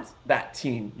fund that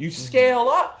team. You scale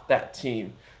up that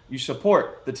team. You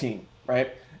support the team,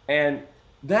 right? And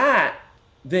that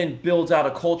then builds out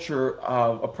a culture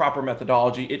of a proper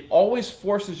methodology. It always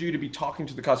forces you to be talking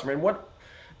to the customer. And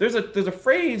there's a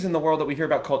phrase in the world that we hear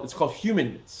about it's called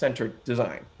human-centered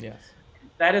design. Yes.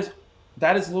 That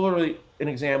is literally an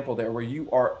example there where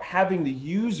you are having the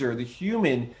user, the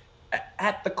human,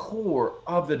 at the core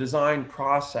of the design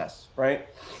process, right?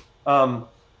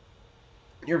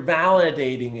 You're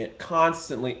validating it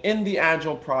constantly in the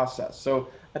agile process. So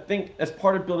I think as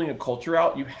part of building a culture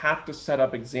out, you have to set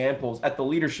up examples at the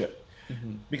leadership.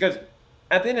 Because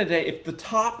at the end of the day, if the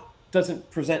top doesn't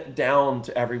present down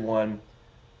to everyone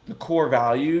the core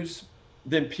values,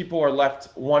 then people are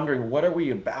left wondering, what are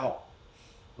we about?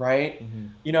 Right?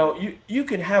 Mm-hmm. You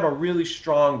can have a really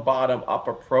strong bottom up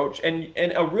approach, and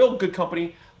a real good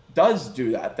company does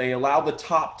do that. They allow the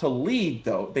top to lead,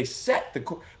 though. They set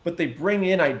but they bring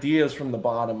in ideas from the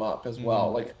bottom up as well.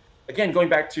 Mm-hmm. Like, again, going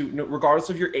back to, regardless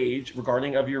of your age,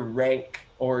 regarding of your rank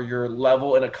or your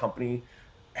level in a company,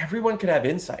 everyone can have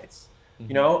insights.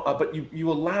 Mm-hmm. But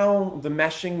you allow the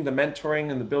meshing, the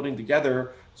mentoring, and the building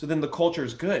together, so then the culture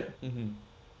is good. Mm-hmm.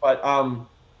 But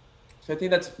so I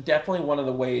think that's definitely one of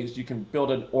the ways you can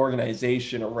build an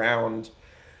organization around,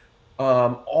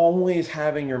 always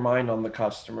having your mind on the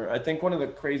customer. I think one of the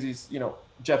craziest,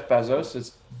 Jeff Bezos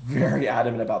is very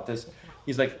adamant about this.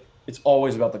 He's like, it's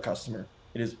always about the customer.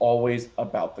 It is always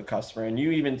about the customer.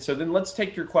 And so then let's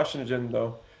take your question, Jim,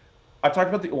 though. I've talked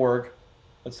about the org.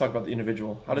 Let's talk about the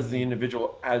individual. How does the Mm-hmm.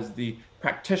 individual, as the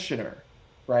practitioner,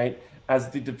 right? As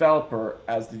the developer,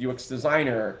 as the UX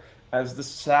designer, as the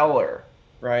seller,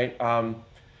 right?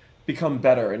 Become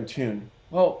better in tune?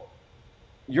 Well,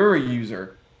 you're a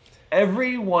user.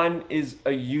 Everyone is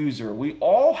a user. We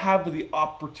all have the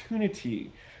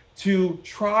opportunity to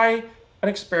try an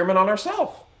experiment on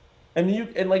ourselves.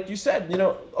 And like you said,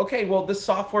 okay, well, this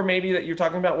software maybe that you're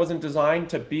talking about wasn't designed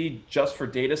to be just for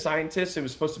data scientists. It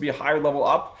was supposed to be a higher level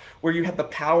up where you had the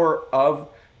power of,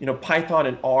 Python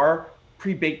and R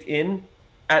pre-baked in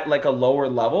at like a lower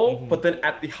level, Mm-hmm. but then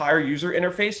at the higher user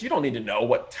interface, you don't need to know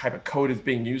what type of code is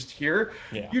being used here.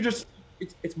 Yeah. You just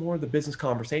it's more of the business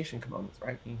conversation components,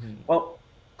 right? Mm-hmm. Well,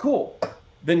 cool.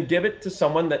 Then give it to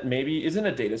someone that maybe isn't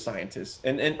a data scientist,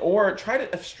 and or try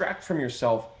to abstract from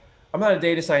yourself. I'm not a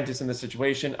data scientist in this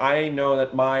situation. I know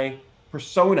that my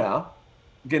persona,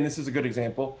 again, this is a good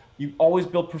example. You always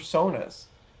build personas.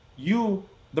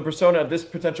 The persona of this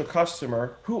potential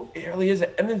customer, who really is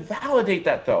it, and then validate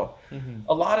that though. Mm-hmm.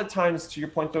 A lot of times, to your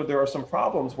point though, there are some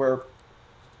problems where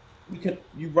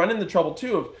you run into trouble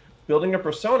too of building a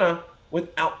persona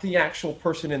without the actual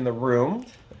person in the room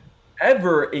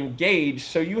ever engaged.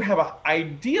 So you have an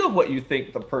idea of what you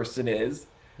think the person is,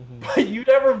 Mm-hmm. but you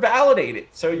never validate it.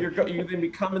 So you then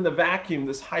become in the vacuum,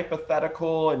 this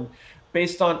hypothetical and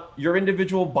based on your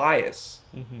individual bias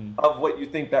Mm-hmm. of what you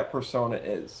think that persona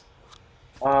is.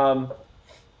 Um,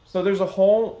 so there's a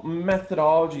whole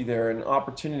methodology there and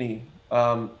opportunity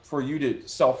for you to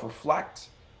self-reflect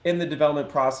in the development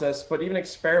process, but even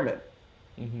experiment.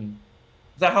 Mm-hmm.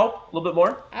 Does that help a little bit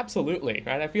more? Absolutely,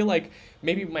 right? I feel like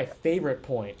maybe my favorite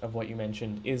point of what you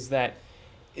mentioned is that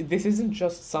this isn't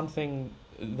just something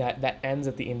that ends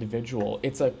at the individual.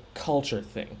 It's a culture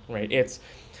thing, right?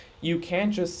 You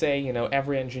can't just say,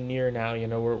 every engineer now,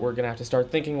 we're going to have to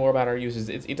start thinking more about our users.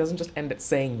 It doesn't just end at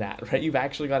saying that, right? You've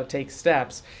actually got to take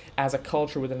steps as a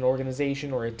culture within an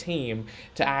organization or a team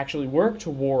to actually work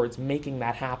towards making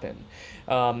that happen.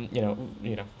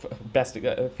 Best.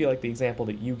 I feel like the example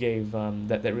that you gave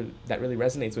that really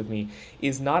resonates with me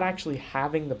is not actually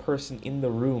having the person in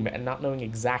the room and not knowing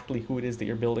exactly who it is that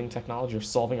you're building technology or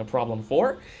solving a problem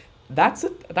for. That's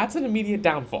an immediate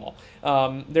downfall.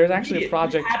 There's actually a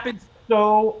project. It happens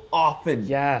so often.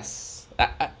 Yes.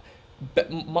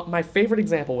 My favorite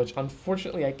example, which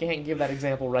unfortunately I can't give that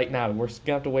example right now. We're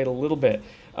gonna have to wait a little bit.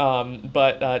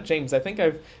 But James, I think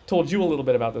I've told you a little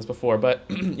bit about this before. But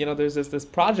there's this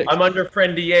project. I'm under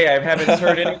friend DA. I haven't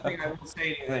heard anything. I won't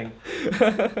say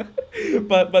anything.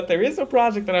 But there is a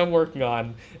project that I'm working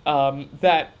on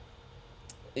that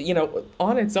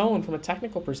on its own from a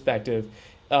technical perspective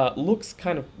looks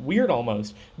kind of weird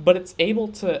almost, but it's able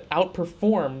to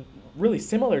outperform really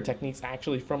similar techniques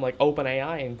actually from like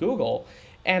OpenAI and Google.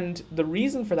 And the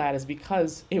reason for that is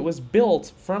because it was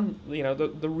built from,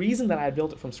 the reason that I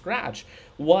built it from scratch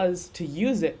was to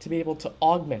use it to be able to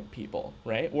augment people,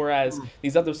 right? Whereas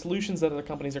these other solutions that other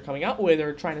companies are coming out with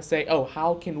are trying to say, oh,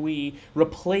 how can we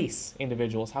replace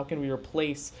individuals? How can we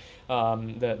replace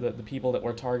the people that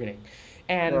we're targeting?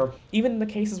 And even in the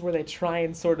cases where they try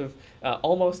and sort of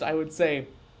almost, I would say,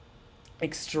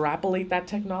 extrapolate that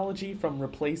technology from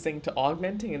replacing to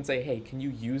augmenting and say, hey, can you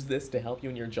use this to help you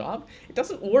in your job? It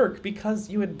doesn't work because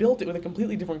you had built it with a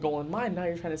completely different goal in mind. Now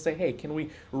you're trying to say, hey, can we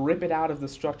rip it out of the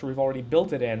structure we've already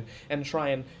built it in and try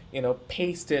and,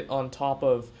 paste it on top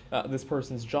of this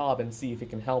person's job and see if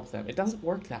it can help them? It doesn't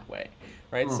work that way,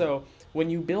 right? So when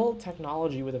you build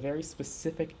technology with a very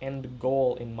specific end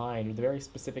goal in mind, with a very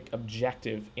specific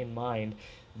objective in mind,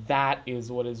 that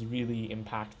is what is really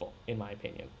impactful, in my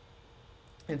opinion.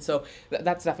 And so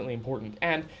that's definitely important.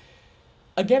 And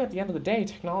again, at the end of the day,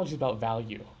 technology is about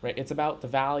value, right? It's about the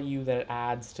value that it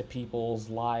adds to people's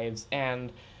lives.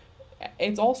 And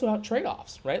it's also about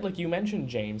trade-offs, right? Like you mentioned,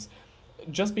 James,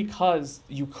 just because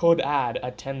you could add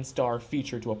a 10-star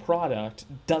feature to a product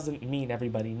doesn't mean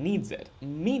everybody needs it.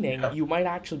 Meaning Yeah. you might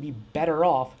actually be better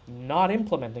off not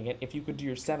implementing it if you could do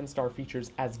your 7-star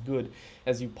features as good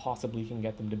as you possibly can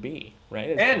get them to be,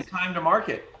 right? And time to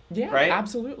market, Yeah, right?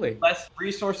 absolutely. Less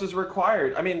resources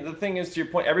required. I mean, the thing is, to your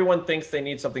point, everyone thinks they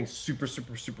need something super,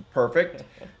 super, super perfect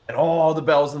and all the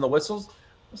bells and the whistles.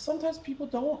 Well, sometimes people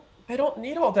don't. They don't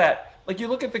need all that. Like you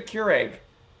look at the Keurig,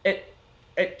 it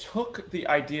it took the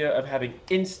idea of having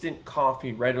instant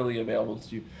coffee readily available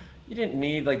to you. You didn't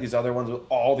need like these other ones with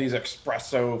all these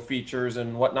espresso features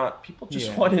and whatnot. People just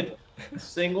Yeah. wanted a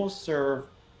single serve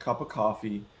cup of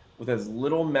coffee with as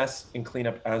little mess and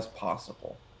cleanup as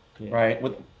possible, Yeah. right?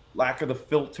 With lack of the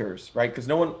filters, right? Because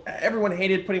no one, everyone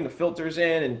hated putting the filters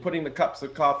in and putting the cups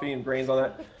of coffee and grains on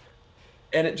that,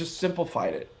 and it just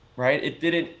simplified it, right? It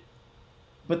didn't.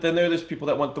 But then there's people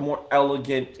that want the more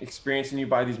elegant experience, and you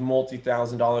buy these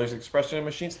multi-thousand-dollars espresso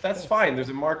machines. That's fine. There's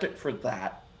a market for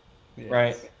that,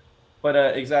 right? Yes. But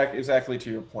exactly to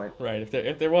your point. Right.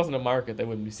 If there wasn't a market, they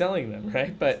wouldn't be selling them,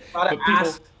 right? But Gotta but people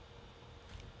ask,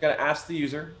 gotta ask the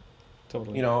user,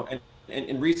 totally.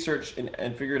 and research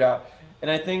and figure it out. And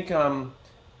I think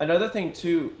another thing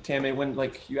too, Tammy, when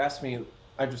like you asked me,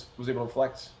 I just was able to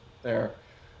reflect there.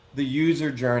 The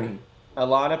user journey. A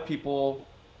lot of people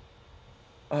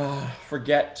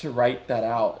forget to write that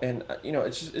out, and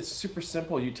it's super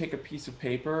simple. You take a piece of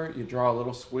paper, you draw a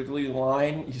little squiggly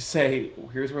line, you say,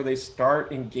 "Here's where they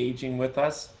start engaging with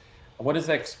us. What is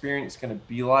that experience going to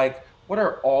be like? What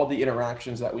are all the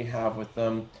interactions that we have with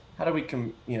them? How do we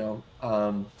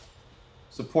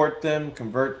support them,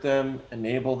 convert them,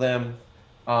 enable them,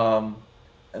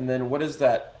 and then what is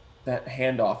that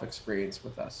handoff experience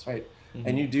with us, right?"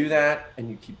 And Hmm. you do that, and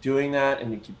you keep doing that,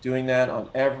 and you keep doing that on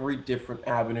every different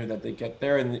avenue that they get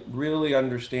there, and it really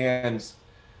understands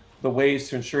the ways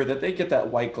to ensure that they get that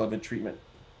white glove treatment.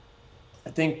 I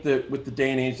think that with the day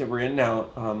and age that we're in now,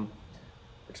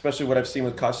 especially what I've seen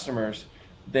with customers,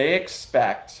 they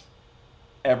expect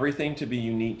everything to be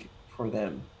unique for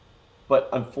them. But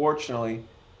unfortunately,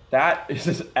 that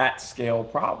is an at scale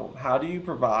problem. How do you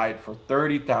provide for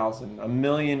 30,000, a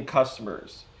million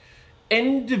customers,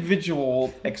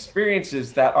 individual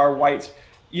experiences that are white?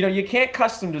 You can't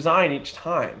custom design each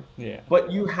time, Yeah.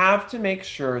 but you have to make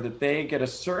sure that they get a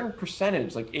certain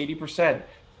percentage, like 80%,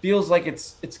 feels like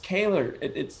it's it's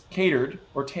catered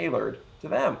or tailored to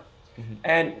them. Hmm.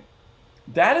 And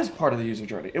that is part of the user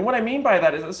journey. And what I mean by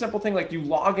that is a simple thing like you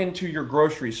log into your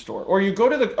grocery store or you go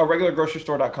to a regular grocery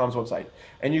store.com's website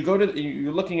and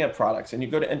you're looking at products and you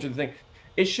go to enter the thing.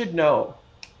 It should know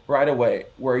right away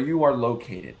where you are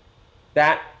located.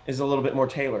 That is a little bit more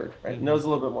tailored, right? It knows Hmm. a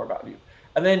little bit more about you.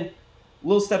 And then a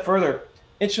little step further,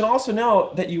 it should also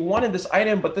know that you wanted this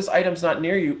item, but this item's not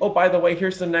near you. Oh, by the way,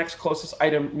 here's the next closest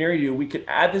item near you. We could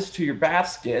add this to your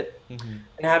basket Hmm.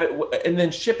 and have it and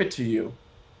then ship it to you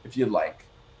if you'd like.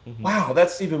 Hmm. Wow,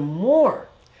 that's even more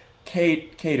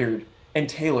catered and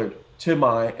tailored to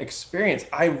my experience.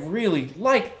 I really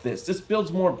like this. This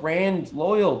builds more brand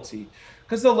loyalty.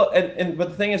 Because but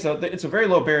the thing is though, it's a very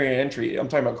low barrier to entry. I'm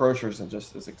talking about grocers and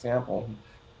just this example. Hmm.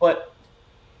 But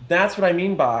that's what I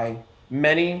mean by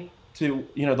many to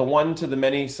the one to the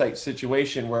many site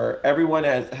situation where everyone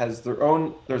has their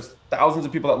own. There's thousands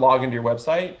of people that log into your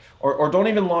website or don't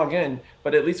even log in,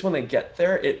 but at least when they get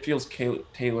there it feels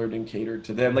tailored and catered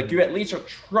to them, like Hmm. you at least are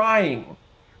trying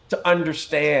to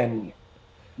understand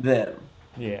them.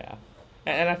 Yeah.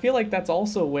 And I feel like that's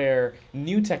also where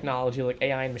new technology like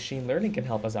AI and machine learning can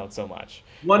help us out so much,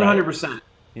 right? 100%.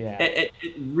 Yeah. It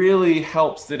really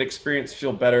helps that experience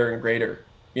feel better and greater.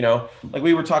 Like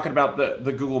we were talking about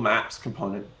the Google Maps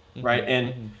component, right? Hmm.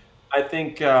 And Hmm. I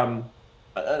think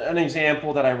an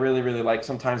example that I really, really like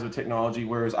sometimes with technology,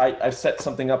 whereas I set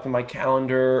something up in my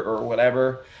calendar or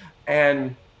whatever,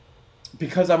 and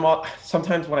because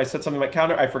sometimes when I set something in my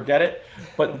calendar, I forget it,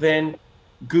 but then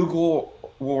Google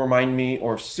will remind me,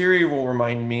 or Siri will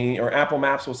remind me, or Apple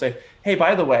Maps will say, "Hey,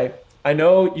 by the way, I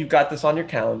know you've got this on your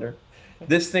calendar.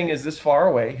 This thing is this far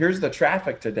away. Here's the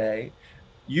traffic today.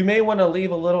 You may want to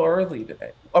leave a little early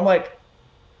today." I'm like,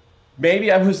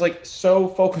 maybe I was like so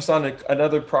focused on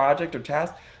another project or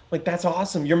task. Like, that's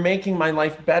awesome. You're making my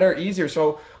life better, easier.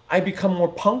 So I become more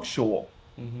punctual,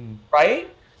 Hmm. right?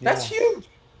 That's Yeah. huge.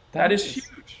 That That is is.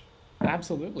 huge.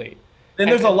 Absolutely. Then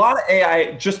And there's a and lot of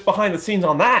AI just behind the scenes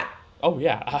on that. oh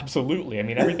yeah, absolutely. I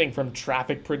mean everything from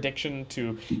traffic prediction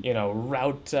to, You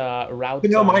route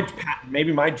know,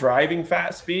 maybe my driving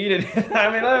fast speed. And I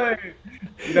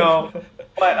mean,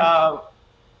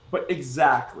 but But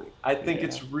exactly, I think Yeah.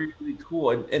 it's really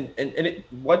cool,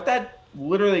 what that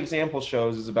literally example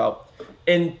shows is about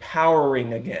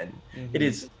empowering again. It Mm-hmm.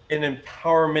 is an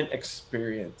empowerment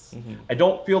experience. Mm-hmm. I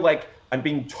don't feel like I'm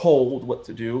being told what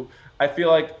to do. I feel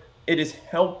like it is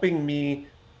helping me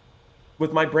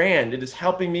with my brand. It is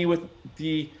helping me with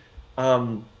the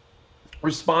um,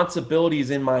 responsibilities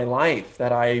in my life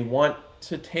that I want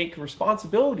to take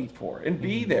responsibility for and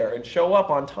be Mm-hmm. there and show up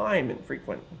on time and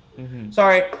frequent. Mm-hmm.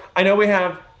 Sorry, I know we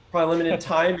have probably limited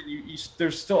time, and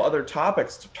there's still other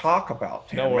topics to talk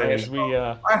about, No Tanmay. worries.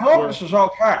 So I hope We're this is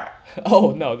okay.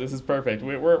 Oh no, this is perfect.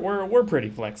 We're pretty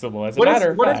flexible. As a What is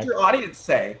matter of what does fact, your audience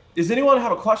say? Does anyone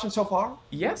have a question so far?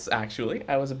 yes, actually,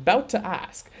 I was about to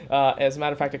ask. As a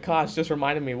matter of fact, Akash just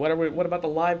reminded me. What about the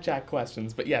live chat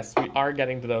questions? But yes, we are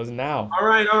getting to those now. All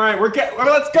right.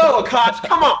 Let's go, Akash.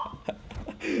 Come on.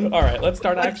 All right, let's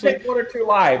start Let's actually. take one or two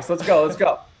lives. Let's go. Let's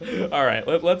go. All right,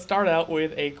 let's start out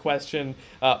with a question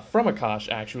from Akash,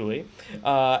 actually.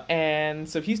 And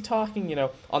so he's talking,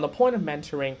 on the point of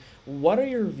mentoring, what are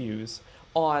your views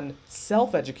on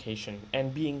self education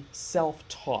and being self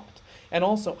taught? And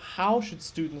also, how should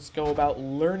students go about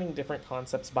learning different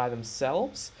concepts by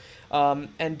themselves?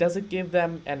 And does it give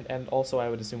them, and also I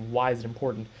would assume, why is it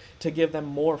important to give them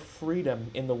more freedom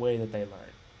in the way that they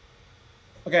learn?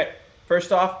 Okay.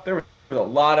 First off, there was a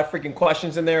lot of freaking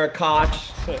questions in there,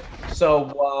 Akash.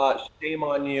 So shame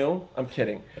on you. I'm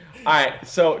kidding. All right.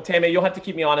 So Tammy, you'll have to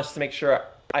keep me honest to make sure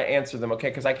I answer them, okay?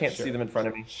 Because I can't see Sure, them in front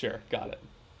of me. sure, got it.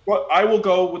 Well, I will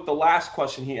go with the last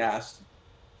question he asked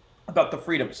about the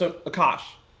freedom. So Akash,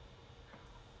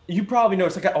 you probably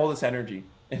noticed I got all this energy,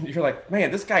 and you're like,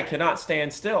 man, this guy cannot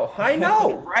stand still. I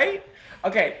know, right?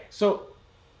 Okay. So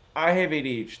I have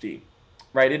ADHD,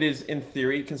 right? It is in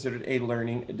theory considered a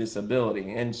learning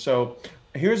disability. And so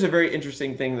here's a very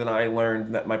interesting thing that I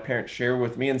learned that my parents share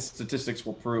with me, and statistics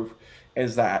will prove,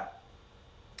 is that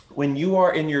when you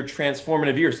are in your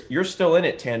transformative years, you're still in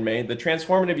it, Tanmay. The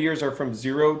transformative years are from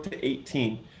 0 to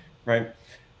 18, right?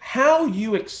 How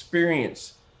you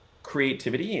experience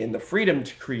creativity and the freedom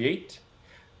to create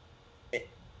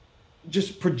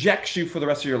just projects you for the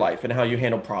rest of your life and how you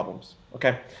handle problems.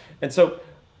 Okay. And so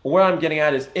what I'm getting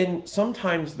at is in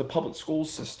sometimes the public school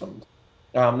systems,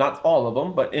 not all of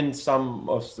them, but in some,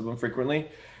 most of them frequently,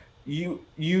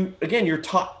 again, you're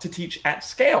taught to teach at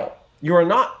scale. You are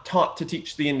not taught to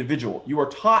teach the individual. You are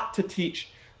taught to teach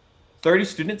 30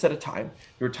 students at a time.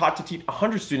 You're taught to teach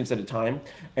 100 students at a time,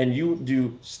 and you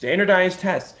do standardized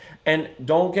tests. And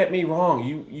don't get me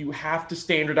wrong, you have to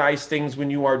standardize things when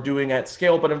you are doing at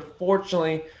scale, but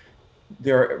unfortunately,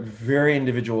 there are very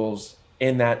individuals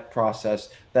in that process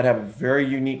that have very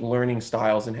unique learning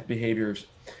styles and behaviors.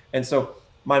 And so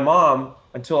my mom,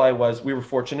 we were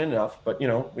fortunate enough, but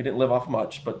we didn't live off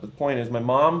much. But the point is, my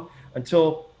mom,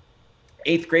 until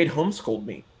 8th grade, homeschooled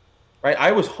me, right?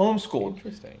 I was homeschooled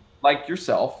Interesting. like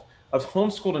yourself. I was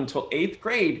homeschooled until 8th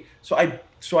grade.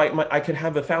 I could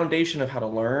have a foundation of how to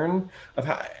learn, of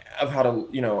how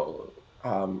to,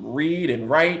 read and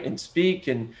write and speak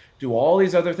and do all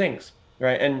these other things.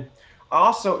 Right. And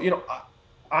also,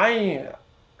 I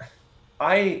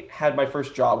I had my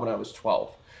first job when I was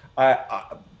 12.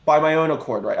 By my own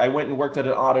accord, right? I went and worked at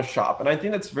an auto shop, and I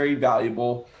think that's very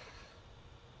valuable.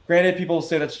 Granted, people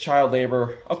say that's child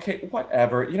labor. Okay,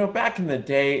 whatever. Back in the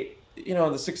day, the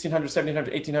 1600s,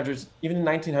 1700s, 1800s, even the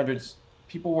 1900s,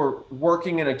 people were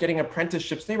working and getting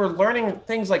apprenticeships. They were learning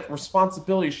things like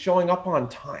responsibility, showing up on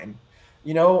time,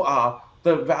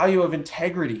 the value of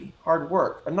integrity, hard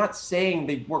work. I'm not saying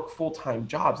they work full-time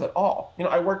jobs at all.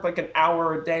 I worked like an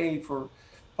hour a day for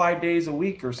 5 days a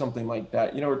week or something like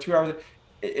that, or 2 hours.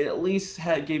 It at least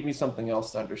gave me something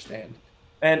else to understand.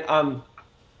 And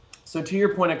so to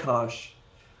your point, Akash,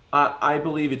 I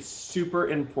believe it's super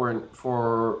important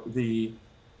for the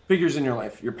figures in your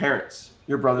life, your parents,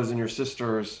 your brothers and your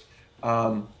sisters,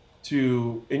 and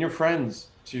your friends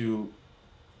to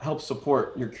help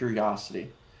support your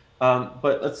curiosity.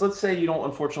 But let's say you don't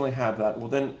unfortunately have that. Well,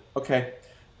 then, okay,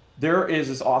 there is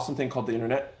this awesome thing called the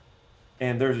internet,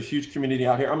 and there's a huge community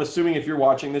out here. I'm assuming if you're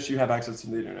watching this, you have access to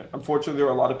the internet. Unfortunately, there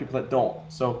are a lot of people that don't.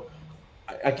 So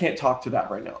I can't talk to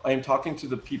that right now. I am talking to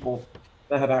the people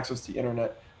that have access to the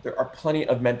internet. There are plenty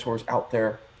of mentors out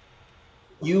there.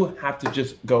 You have to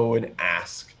just go and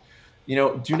ask.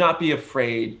 Do not be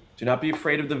afraid. Do not be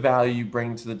afraid of the value you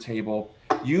bring to the table.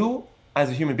 You,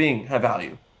 as a human being, have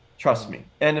value. Trust me.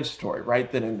 End of story.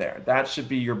 Right then and there. That should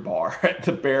be your bar at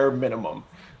the bare minimum.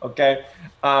 Okay.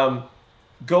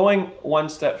 Going one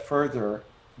step further,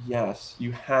 yes,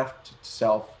 you have to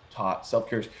self-taught,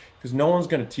 self-curious, because no one's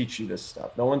going to teach you this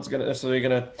stuff. No one's going to necessarily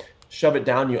going to shove it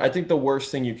down you. I think the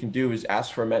worst thing you can do is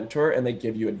ask for a mentor and they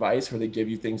give you advice or they give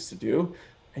you things to do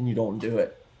and you don't do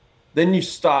it. Then you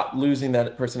stop losing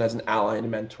that person as an ally and a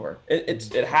mentor.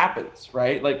 It happens,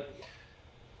 right? Like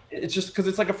it's just because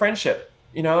it's like a friendship,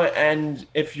 and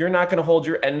if you're not going to hold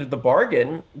your end of the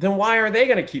bargain, then why are they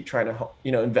going to keep trying to,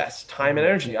 invest time and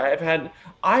energy? I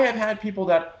have had people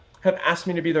that have asked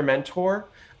me to be their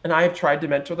mentor, and I have tried to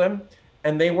mentor them,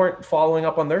 and they weren't following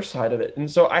up on their side of it,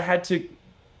 and so I had to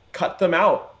cut them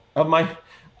out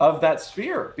of that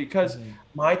sphere because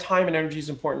my time and energy is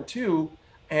important too,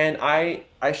 and I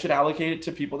should allocate it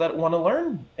to people that want to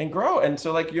learn and grow. And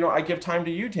so, like, I give time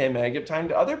to you, Tam, and I give time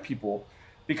to other people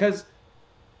because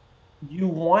you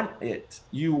want it,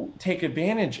 you take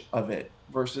advantage of it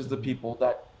versus the people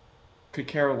that could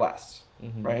care less,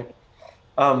 right?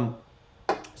 um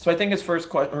so I think his first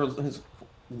question, or his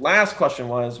last question,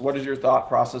 was what is your thought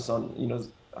process on,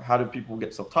 how do people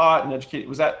get self-taught and educated?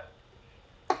 Was that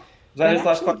That his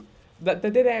last actually question? that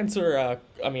did answer.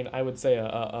 I mean, I would say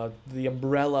the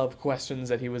umbrella of questions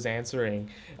that he was answering.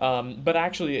 But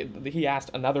actually, he asked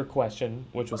another question,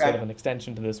 which was sort of Okay. an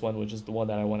extension to this one, which is the one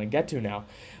that I want to get to now.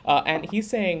 And he's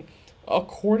saying,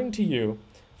 according to you,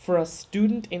 for a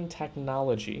student in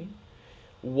technology,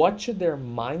 what should their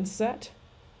mindset,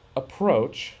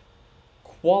 approach,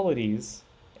 qualities,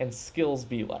 and skills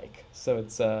be like? So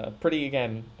it's a pretty,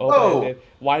 again, Oh, open-ended,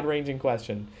 wide-ranging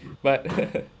question. But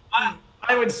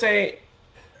I would say,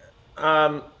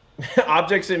 um,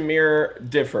 objects in mirror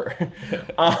differ.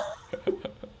 Uh,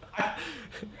 do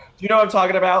you know what I'm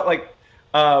talking about?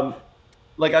 Um,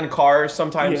 like on cars,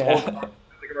 sometimes old yeah. cars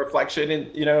have like a reflection, and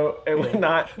it Yeah. would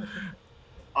not.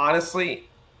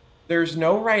 Honestly, there's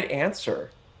no right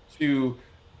answer to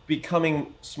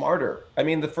becoming smarter. I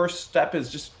mean, the first step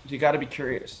is just you got to be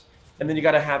curious, and then you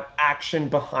got to have action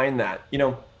behind that.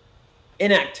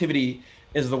 Inactivity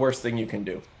is the worst thing you can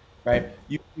do, right?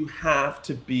 You have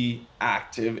to be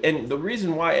active. And the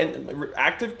reason why, and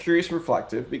active, curious,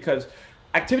 reflective, because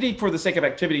activity for the sake of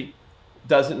activity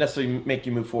doesn't necessarily make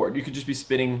you move forward. You could just be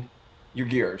spinning your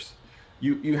gears.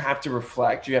 You have to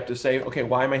reflect. You have to say, okay,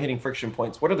 why am I hitting friction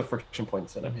points? What are the friction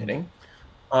points that I'm Hmm. hitting?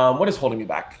 What is holding me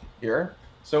back here?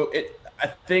 So I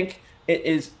think it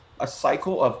is a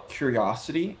cycle of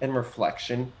curiosity and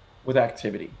reflection with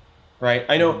activity, right?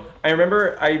 Hmm. I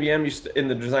remember IBM used to, in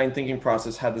the design thinking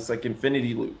process, had this like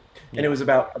infinity loop, and it Yeah. was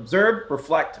about observe,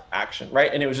 reflect, action,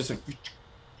 right? And it was just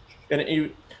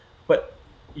but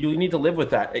you need to live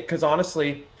with that because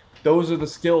honestly, those are the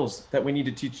skills that we need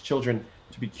to teach children: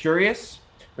 to be curious.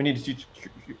 We need to teach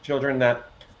children that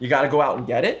you got to go out and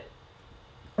get it.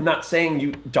 I'm not saying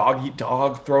you dog eat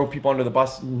dog, throw people under the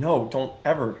bus. No, don't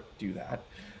ever do that.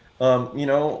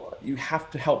 You have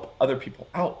to help other people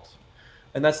out.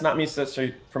 And that's not me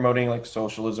necessarily promoting like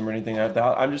socialism or anything like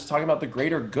that. I'm just talking about the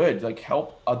greater good, like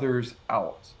help others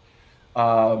out.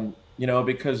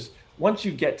 Because once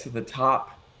you get to the top,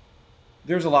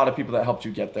 there's a lot of people that helped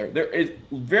you get there. There is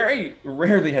very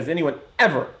rarely has anyone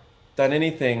ever done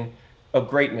anything of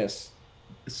greatness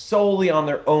solely on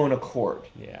their own accord,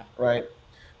 Yeah. right?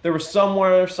 There was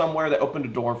somewhere that opened a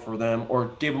door for them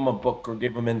or gave them a book or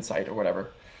gave them insight or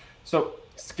whatever. So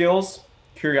skills,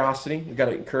 curiosity, you got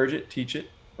to encourage it, teach it,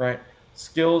 right?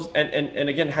 Skills, and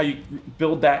again, how you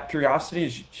build that curiosity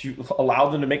is you allow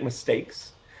them to make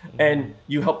mistakes Hmm. and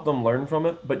you help them learn from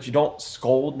it, but you don't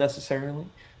scold necessarily.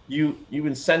 You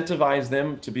incentivize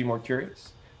them to be more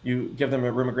curious. You give them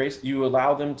a room of grace. You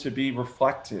allow them to be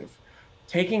reflective.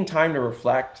 Taking time to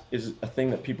reflect is a thing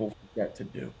that people forget to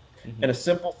do. And Hmm. a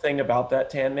simple thing about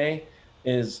that, Tanmay,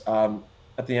 is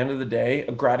at the end of the day,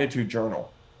 a gratitude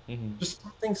journal. Hmm. Just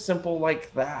something simple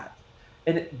like that.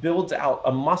 And it builds out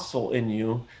a muscle in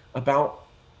you about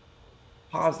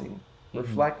pausing, Hmm.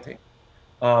 reflecting.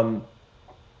 Um,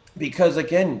 because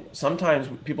again, sometimes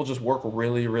people just work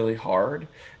really, really hard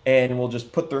and will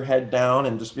just put their head down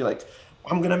and just be like,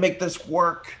 I'm going to make this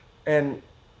work. And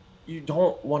you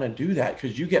don't want to do that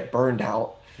because you get burned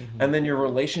out Hmm. and then your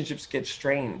relationships get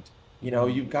strained. Hmm.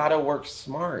 You've got to work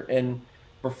smart, and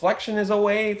reflection is a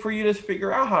way for you to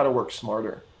figure out how to work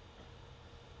smarter.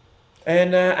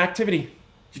 And activity,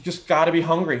 you just got to be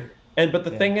hungry. But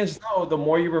the Yeah. thing is, though, the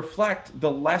more you reflect,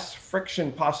 the less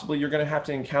friction possibly you're going to have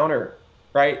to encounter,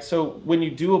 right? So when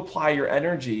you do apply your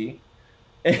energy,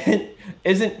 it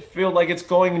isn't feel like it's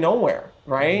going nowhere,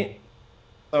 Hmm. right?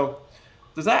 So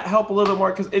does that help a little bit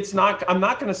more? Because it's not, I'm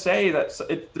not going to say that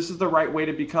this is the right way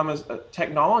to become a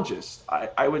technologist.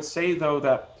 I would say, though,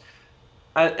 that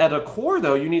at a core,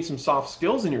 though, you need some soft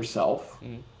skills in yourself,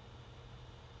 Hmm.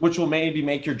 which will maybe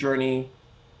make your journey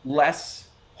less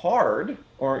hard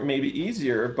or maybe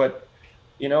easier. But,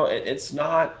 it's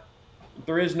not.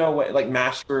 there is no way like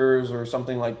masters or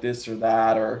something like this or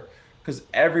that, or because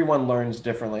everyone learns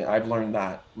differently. I've learned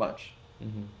that much. Is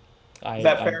I,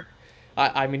 that I, fair?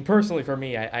 I mean, personally, for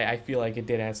me, I feel like it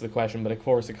did answer the question, but of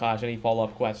course, Akash, any follow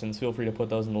up questions, feel free to put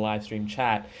those in the live stream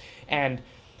chat. And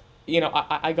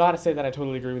I gotta say that I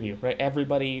totally agree with you, right?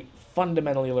 Everybody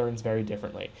fundamentally learns very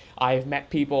differently. I've met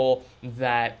people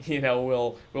that,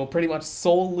 will pretty much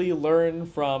solely learn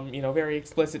from, very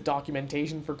explicit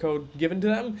documentation for code given to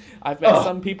them. I've met Oh,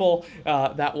 some people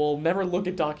that will never look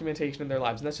at documentation in their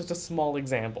lives, and that's just a small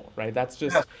example, right? That's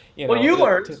yes. just, Well, you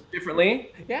learned to, differently.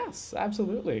 yes,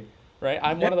 absolutely, right?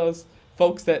 I'm Yeah. one of those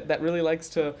folks that really likes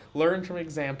to learn from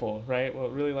example, right? Well,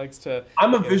 really likes to,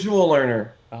 I'm a you know, visual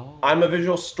learner. oh, I'm a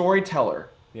visual storyteller,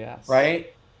 yes.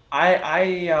 right?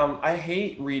 I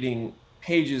hate reading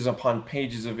pages upon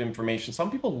pages of information. Some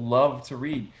people love to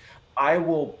read. I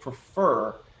will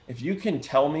prefer if you can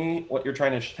tell me what you're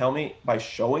trying to tell me by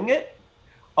showing it.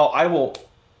 Oh, I will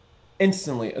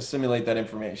instantly assimilate that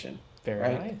information, Very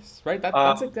right? nice. Right? That's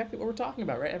Um, exactly what we're talking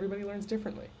about, right? Everybody learns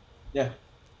differently. yeah.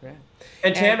 Right.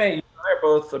 And And Tammy, you and I are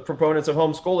both the proponents of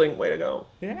homeschooling. Way to go.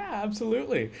 yeah,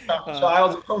 absolutely. Uh,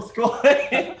 Child of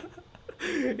homeschooling.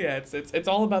 yeah, it's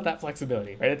all about that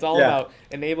flexibility, right? It's all Yeah. about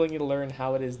enabling you to learn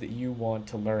how it is that you want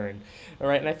to learn. All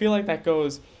right, and I feel like that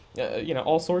goes,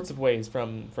 all sorts of ways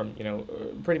from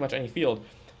pretty much any field.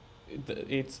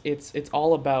 It's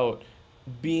all about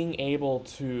being able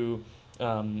to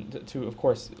of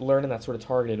course learn in that sort of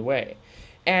targeted way.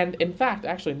 And in fact,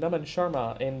 actually, Naman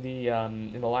Sharma in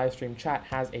the live stream chat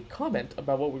has a comment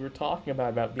about what we were talking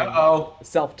about being Uh-oh.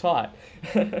 self-taught.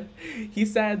 He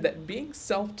said that being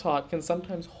self-taught can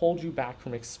sometimes hold you back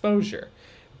from exposure,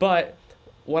 but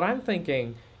what I'm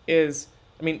thinking is,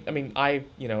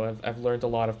 I've learned a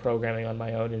lot of programming on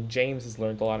my own, and James has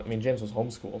learned a lot. I mean, James was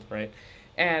homeschooled, right?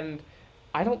 And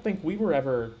I don't think we were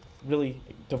ever really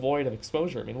devoid of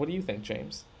exposure. I mean, what do you think,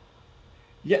 James?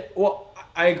 Yeah, well,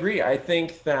 I agree. I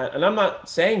think that, and I'm not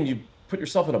saying you put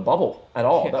yourself in a bubble at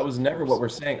all. Yeah, That was of never what course. we're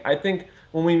saying. I think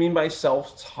when we mean by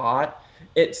self-taught,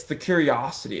 it's the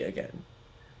curiosity again.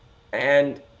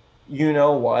 And you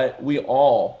know what? We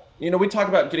all, we talk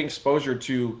about getting exposure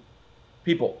to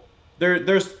people.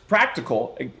 There's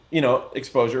practical,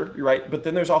 exposure, you're right, but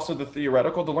then there's also the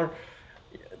theoretical to learn.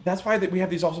 That's why that we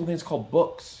have these awesome things called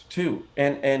books too,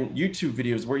 and YouTube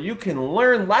videos where you can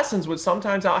learn lessons with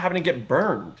sometimes without having to get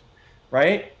burned,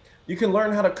 right? You can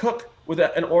learn how to cook with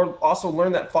that, and or also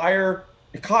learn that fire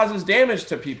it causes damage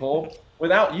to people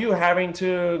without you having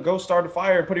to go start a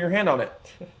fire and putting your hand on it,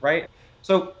 right?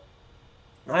 So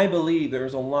I believe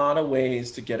there's a lot of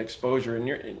ways to get exposure,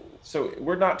 and so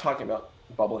we're not talking about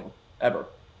bubbling ever.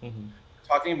 Hmm.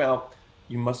 Talking about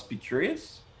you must be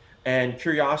curious, and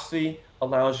curiosity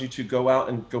allows you to go out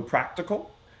and go practical,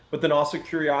 but then also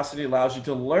curiosity allows you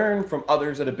to learn from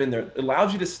others that have been there. It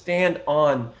allows you to stand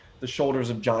on the shoulders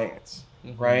of giants,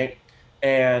 Hmm. right?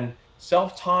 And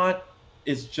self-taught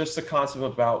is just the concept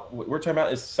about what we're talking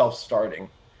about is self-starting.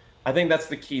 I think that's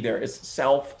the key there is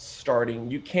self-starting.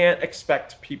 You can't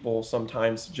expect people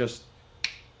sometimes to just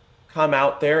come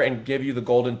out there and give you the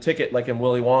golden ticket like in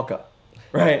Willy Wonka,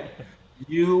 right?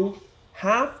 You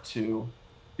have to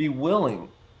be willing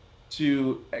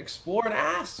to explore and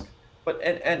ask. But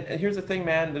and here's the thing,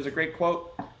 man. There's a great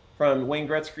quote from Wayne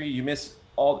Gretzky. You miss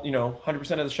all,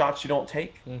 100% of the shots you don't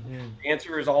take. Hmm. The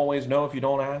answer is always no if you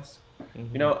don't ask.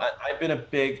 Hmm. I've been a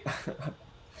big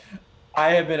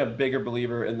I have been a bigger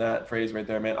believer in that phrase right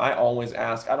there, man. I always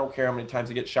ask. I don't care how many times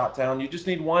you get shot down. You just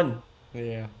need one.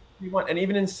 Yeah. You want, and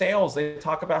even in sales, they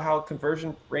talk about how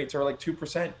conversion rates are like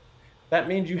 2%. That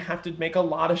means you have to make a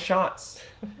lot of shots,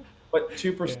 but Yeah.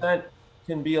 2%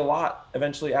 can be a lot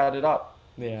eventually added up.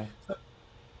 Yeah.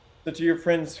 So to your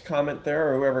friend's comment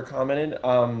there or whoever commented,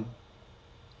 I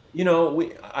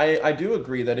do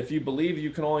agree that if you believe you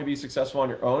can only be successful on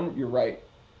your own, you're right.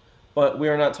 But we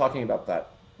are not talking about that.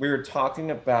 We are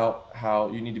talking about how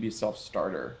you need to be a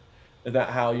self-starter, that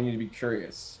how you need to be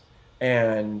curious,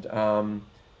 and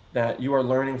that you are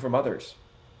learning from others.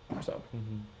 So,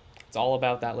 Hmm. It's all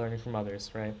about that learning from others,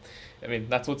 right? I mean,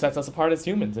 that's what sets us apart as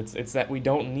humans. It's that we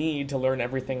don't need to learn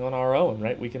everything on our own,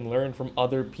 right? We can learn from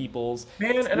other people's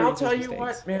man, and I'll experiences, tell you what,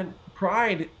 mistakes. man,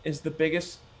 pride is the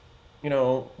biggest,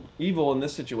 evil in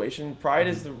this situation. Pride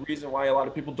Hmm. is the reason why a lot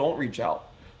of people don't reach out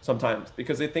sometimes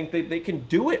because they think they can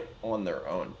do it on their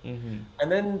own. Hmm.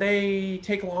 And then they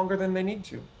take longer than they need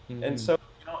to. And Hmm. so,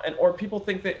 and or people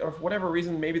think that, or for whatever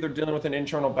reason, maybe they're dealing with an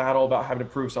internal battle about having to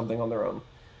prove something on their own.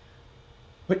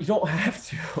 But you don't have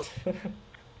to.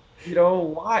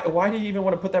 Why do you even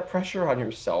want to put that pressure on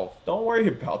yourself? Don't worry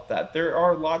about that. There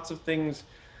are lots of things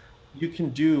you can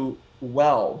do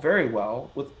well, very well,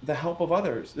 with the help of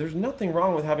others. There's nothing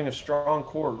wrong with having a strong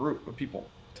core group of people.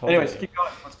 Anyways, Totally. keep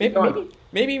going. Let's keep Maybe, going.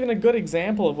 maybe even a good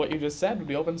example of what you just said would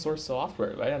be open source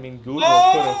software, right? I mean, Google could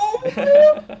Oh,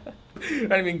 have.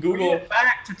 I mean, bring Google. it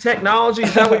back to technology.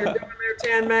 Is that what you're doing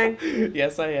there, Tanmay?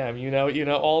 Yes, I am.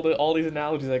 All these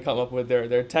analogies I come up with,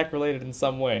 they're tech related in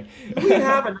some way. Do we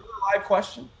have another live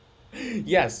question?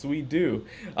 Yes, we do.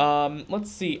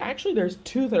 Let's see. Actually, there's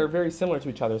two that are very similar to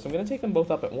each other, so I'm going to take them both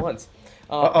up at once.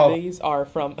 Uh-oh. These are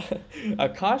from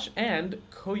Akash and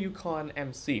Koyukon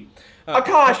MC.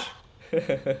 Akash.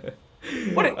 Uh,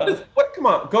 Come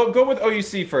on, go with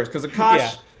OUC first, because yeah,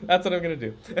 Akash. that's what I'm going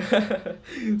to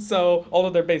do. So,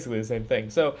 although they're basically the same thing.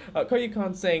 So,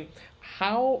 Koyukon saying,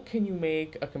 how can you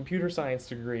make a computer science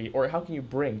degree, or how can you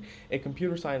bring a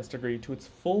computer science degree to its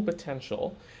full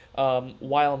potential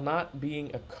while not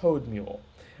being a code mule?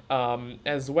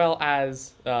 As well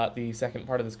as the second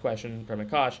part of this question from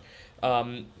Akash,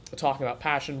 talking about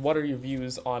passion. What are your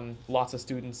views on lots of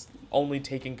students only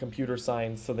taking computer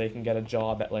science so they can get a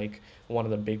job at like one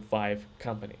of the big five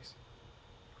companies?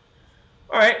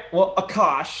 All right. Well,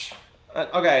 Akash.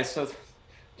 Okay, so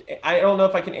I don't know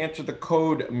if I can answer the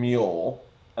code mule.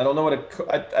 I don't know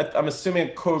what I'm assuming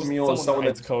a code Just mule is someone who someone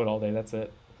writes that's code all day. That's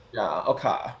it. yeah.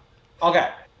 Okay. Okay.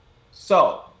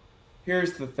 So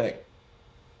here's the thing.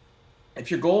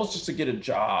 If your goal is just to get a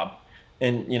job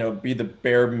and be the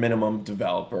bare minimum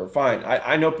developer, fine.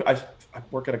 I know I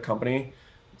work at a company.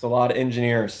 It's a lot of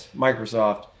engineers,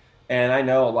 Microsoft, and I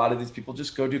know a lot of these people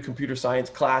just go do computer science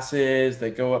classes.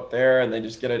 They go up there and they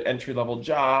just get an entry level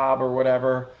job or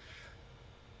whatever.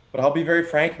 But I'll be very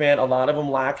frank, man. A lot of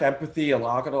them lack empathy. A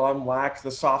lot of them lack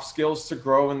the soft skills to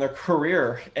grow in their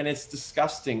career, and it's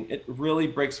disgusting. It really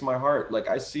breaks my heart. Like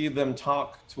I see them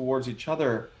talk towards each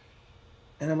other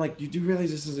and I'm like, you do realize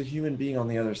this is a human being on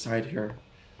the other side here.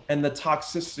 And the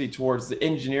toxicity towards the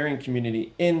engineering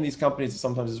community in these companies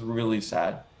sometimes is really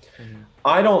sad. Hmm.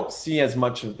 I don't see as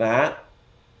much of that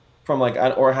from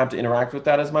or have to interact with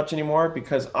that as much anymore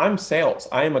because I'm sales.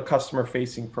 I am a customer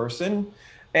facing person.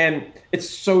 And it's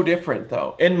so different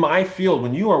though. In my field,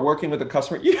 when you are working with a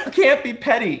customer, you can't be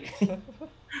petty.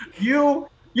 You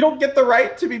don't get the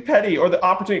right to be petty or the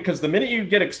opportunity because the minute you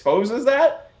get exposed as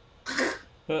that,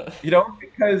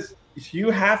 because you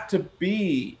have to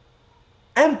be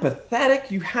empathetic.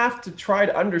 You have to try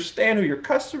to understand who your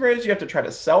customer is. You have to try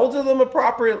to sell to them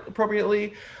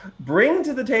appropriately, bring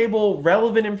to the table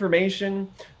relevant information,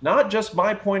 not just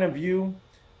my point of view.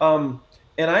 And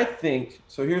I think,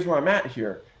 so here's where I'm at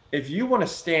here. If you want to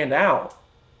stand out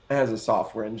as a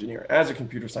software engineer, as a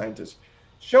computer scientist,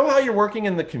 show how you're working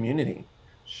in the community.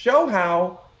 Show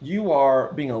how you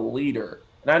are being a leader.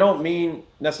 And I don't mean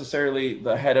necessarily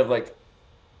the head of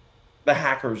the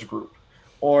hackers group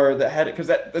or the head, because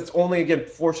that's only again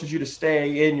forces you to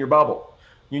stay in your bubble.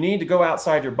 You need to go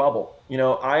outside your bubble.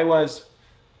 I was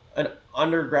an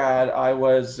undergrad. I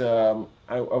was a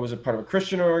part of a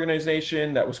Christian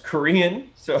organization that was Korean.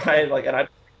 So and I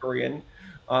Korean.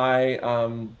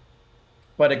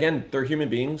 But again, they're human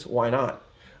beings. Why not?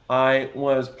 I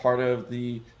was part of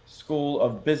the School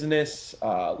of Business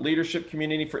Leadership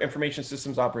Community for Information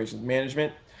Systems Operations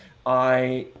Management.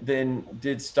 I then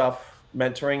did stuff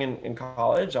mentoring in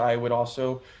college. I would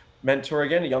also mentor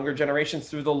again younger generations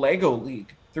through the Lego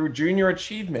League, through junior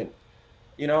achievement.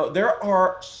 There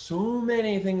are so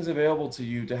many things available to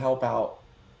you to help out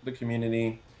the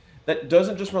community that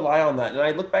doesn't just rely on that. And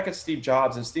I look back at Steve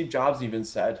Jobs, and Steve Jobs even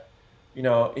said,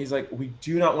 he's like, we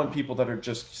do not want people that are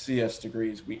just CS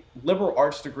degrees. Liberal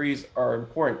arts degrees are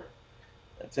important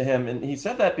to him. And he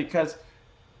said that because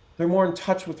they're more in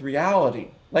touch with reality.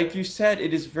 Like you said,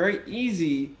 it is very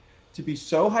easy to be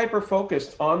so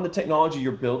hyper-focused on the technology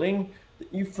you're building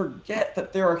that you forget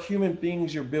that there are human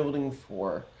beings you're building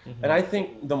for. Hmm. And I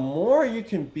think the more you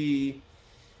can be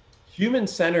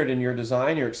human-centered in your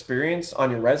design, your experience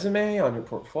on your resume, on your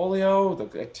portfolio,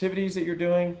 the activities that you're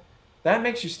doing, that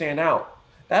makes you stand out.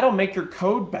 That'll make your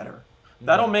code better.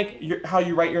 That'll Hmm. make how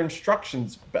you write your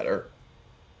instructions better.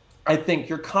 I think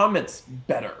your comments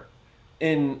better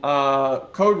in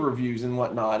code reviews and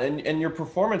whatnot, and your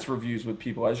performance reviews with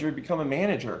people as you become a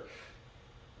manager.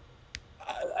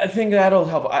 I think that'll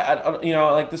help.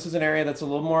 This is an area that's a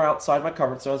little more outside my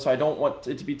comfort zone, so I don't want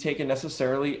it to be taken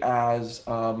necessarily as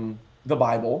the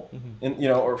Bible, Hmm. and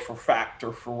or for fact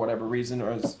or for whatever reason,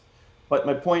 but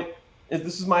my point is,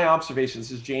 this is my observation.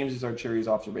 This is James's Arcieri's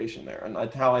observation there, and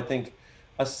how I think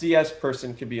a CS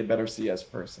person could be a better CS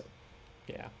person.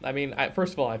 Yeah, I mean,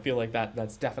 first of all, I feel like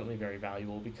that's definitely very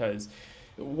valuable because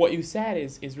what you said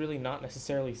is really not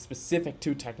necessarily specific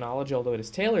to technology, although it is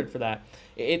tailored for that.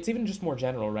 It's even just more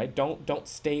general, right? Don't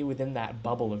stay within that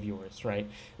bubble of yours, right?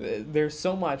 There's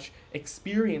so much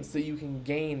experience that you can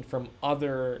gain from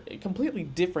other completely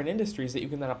different industries that you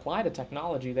can then apply to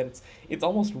technology, that it's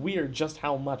almost weird just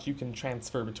how much you can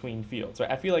transfer between fields, right?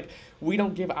 I feel like we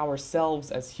don't give ourselves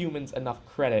as humans enough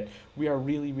credit. We are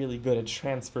really, really good at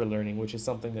transfer learning, which is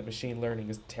something that machine learning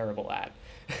is terrible at.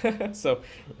 So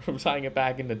I'm tying it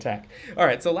back into tech. All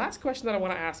right, so last question that I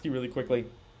want to ask you really quickly.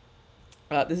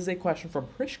 This is a question from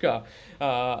Hrishika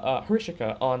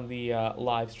on the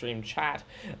live stream chat.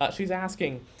 She's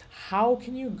asking, how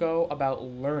can you go about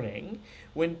learning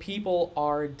when people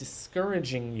are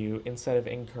discouraging you instead of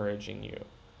encouraging you?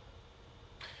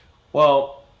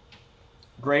 Well,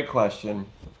 great question.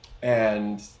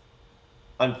 And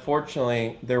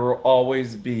unfortunately, there will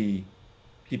always be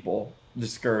people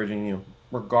discouraging you,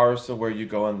 regardless of where you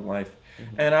go in life.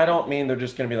 Mm-hmm. And I don't mean they're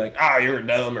just going to be like, "Ah, you're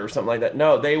dumb" or something like that.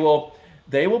 No, they will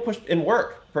push in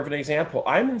work. Perfect example.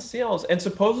 I'm in sales, and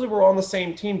supposedly we're on the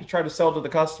same team to try to sell to the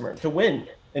customer, to win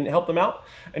and help them out.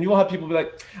 And you will have people be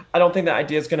like, "I don't think that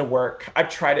idea is going to work. I've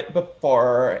tried it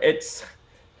before. It's,"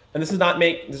 and this is not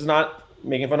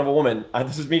making fun of a woman.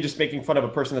 This is me just making fun of a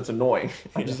person that's annoying.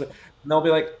 I'm just, and they'll be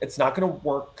like, "It's not going to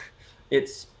work.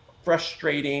 It's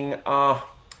frustrating.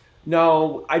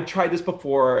 No, I tried this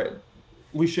before.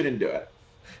 We shouldn't do it."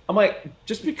 I'm like,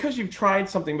 just because you've tried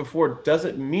something before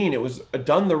doesn't mean it was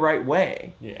done the right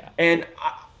way. Yeah. And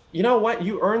you know what?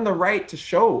 You earn the right to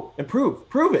show and prove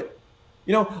it.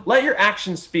 Let your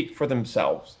actions speak for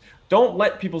themselves. Don't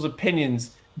let people's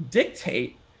opinions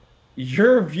dictate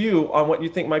your view on what you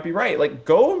think might be right. Like,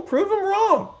 go and prove them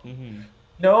wrong.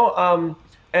 Mm-hmm.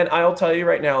 And I'll tell you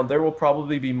right now, there will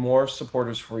probably be more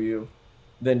supporters for you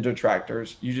than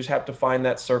detractors. You just have to find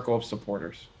that circle of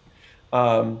supporters.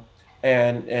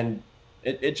 And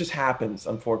it just happens,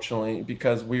 unfortunately,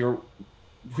 because we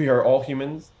are all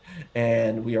humans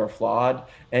and we are flawed,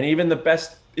 and even the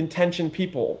best intentioned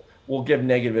people will give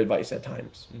negative advice at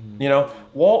times. Mm-hmm.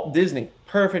 Walt Disney,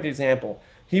 perfect example.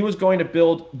 He was going to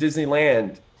build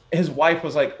Disneyland. His wife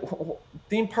was like,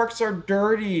 "Theme parks are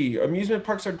dirty, amusement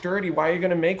parks are dirty, why are you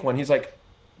going to make one?" He's like,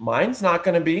 "Mine's not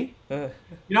going to be."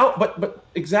 But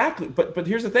exactly, but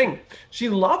here's the thing. She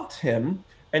loved him,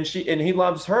 and he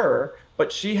loves her,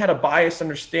 but she had a biased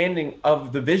understanding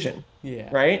of the vision. Yeah.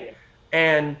 Right?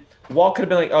 And Walt could have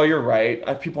been like, "Oh, you're right.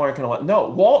 People aren't going to want." No,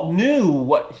 Walt knew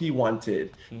what he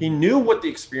wanted. Mm-hmm. He knew what the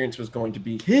experience was going to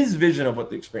be, his vision of what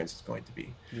the experience was going to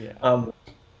be. Yeah.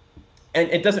 And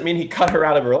it doesn't mean he cut her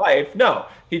out of her life. No,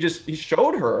 he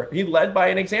showed her. He led by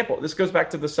an example. This goes back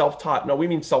to the self-taught. No, we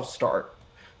mean self-start.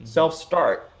 Mm-hmm.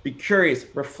 Self-start. Be curious,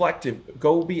 reflective,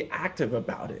 go be active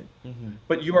about it. Mm-hmm.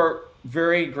 But you are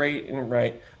very great and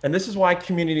right. And this is why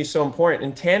community is so important.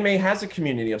 And Tanmay has a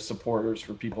community of supporters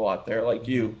for people out there like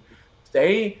you.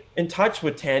 Stay in touch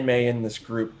with Tanmay in this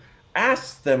group.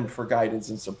 Ask them for guidance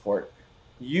and support.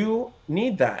 You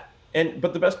need that.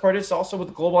 But the best part is also, with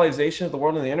the globalization of the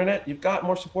world and the internet, you've got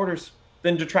more supporters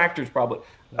than detractors probably.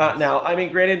 Nice. Now, I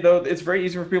mean, granted, though, it's very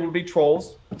easy for people to be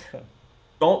trolls.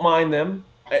 Don't mind them.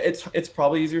 It's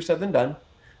probably easier said than done.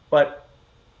 But,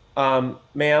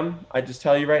 ma'am, I just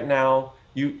tell you right now,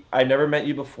 I never met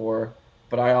you before,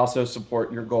 but I also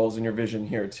support your goals and your vision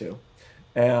here too.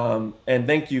 And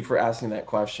thank you for asking that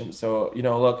question. So,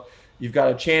 look, you've got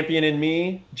a champion in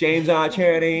me, James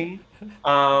Arcieri.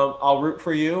 I'll root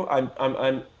for you.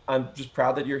 I'm just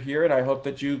proud that you're here, and I hope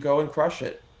that you go and crush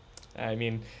it. I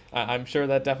mean, I'm sure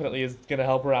that definitely is going to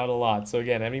help her out a lot. So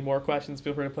again, any more questions,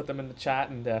 feel free to put them in the chat,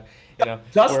 and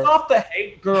dust off the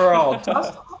hate, girl.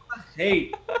 Dust off the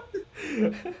hate.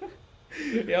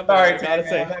 Yep. Sorry, I gotta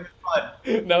say, I'm having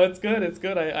fun. No, it's good. It's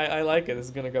good. I like it. This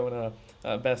is gonna go in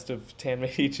a best of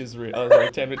Tanmay teaches real. Sorry,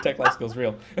 Tanmay TechLifeSkills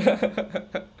real.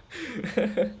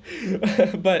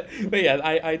 but yeah,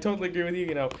 I totally agree with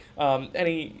you.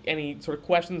 Any sort of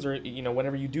questions, or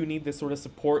whenever you do need this sort of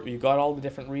support, you got all the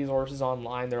different resources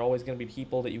online. There are always going to be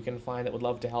people that you can find that would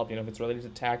love to help. If it's related to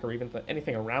tech or even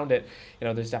anything around it.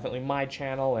 There's definitely my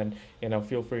channel, and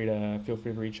feel free to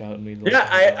reach out and we'd love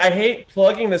to I hate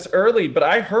plugging this early, but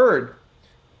I heard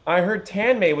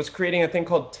Tanmay was creating a thing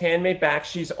called Tanmay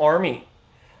Bakshi's Army,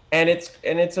 and it's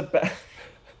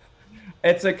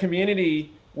it's a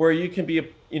community where you can be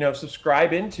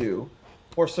subscribe into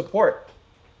for support.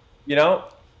 I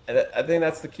think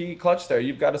that's the key clutch there.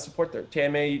 You've got to support there.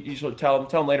 Tanmay, you should tell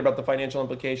them later about the financial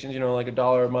implications. Like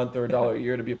 $1 a month or $1 a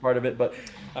year to be a part of it. But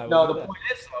no, the point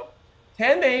is though,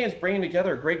 Tanmay is bringing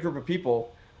together a great group of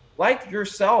people like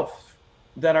yourself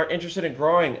that are interested in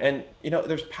growing, and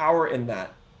there's power in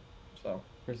that. So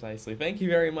Precisely. Thank you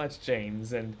very much,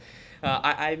 James. And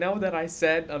I know that I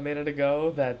said a minute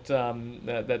ago that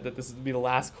this would be the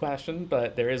last question,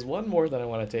 but there is one more that I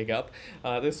want to take up.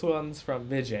 This one's from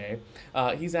Vijay.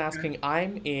 He's asking,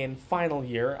 I'm in final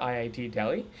year IIT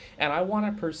Delhi, and I want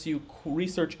to pursue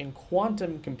research in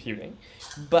quantum computing,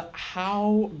 but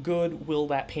how good will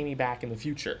that pay me back in the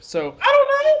future? So,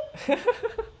 I don't know.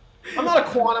 I'm not a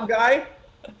quantum guy.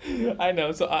 I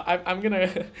know. So I'm gonna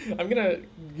I'm gonna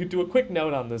do a quick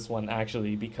note on this one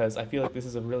actually because I feel like this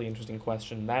is a really interesting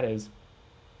question. That is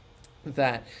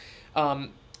that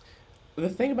um, the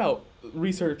thing about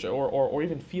research or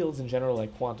even fields in general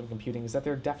like quantum computing is that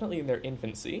they're definitely in their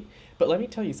infancy. But let me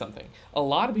tell you something. A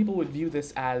lot of people would view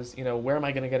this as, where am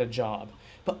I going to get a job?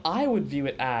 But I would view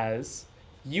it as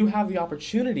you have the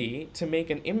opportunity to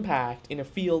make an impact in a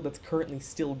field that's currently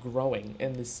still growing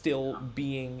and is still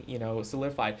being,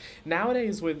 solidified.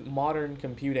 Nowadays, with modern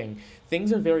computing,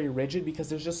 things are very rigid because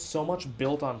there's just so much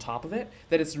built on top of it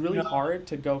that it's really hard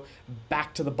to go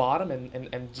back to the bottom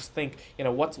and just think,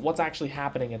 what's actually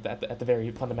happening at the very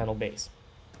fundamental base.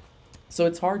 So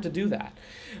it's hard to do that.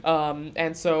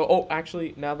 And so,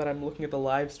 actually, now that I'm looking at the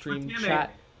live stream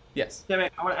chat, yes. Tammy,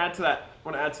 I want to add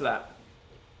to that.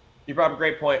 You brought up a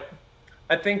great point.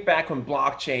 I think back when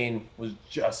blockchain was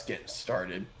just getting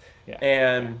started,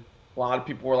 and a lot of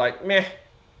people were like, meh,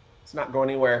 it's not going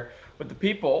anywhere. But the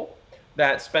people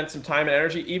that spent some time and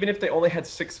energy, even if they only had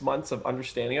 6 months of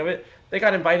understanding of it, they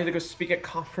got invited to go speak at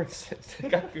conferences. They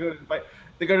go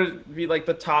to be like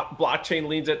the top blockchain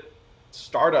leads at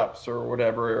startups or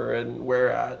whatever, and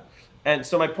where at. And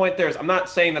so my point there is, I'm not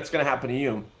saying that's going to happen to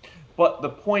you, but the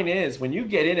point is, when you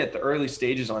get in at the early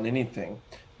stages on anything,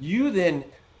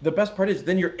 the best part is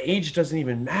then your age doesn't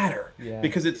even matter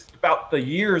because it's about the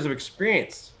years of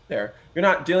experience there. You're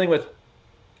not dealing with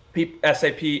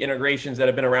SAP integrations that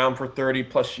have been around for 30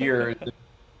 plus years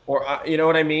or you know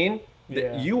what I mean?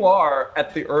 Yeah. You are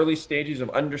at the early stages of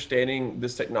understanding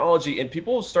this technology, and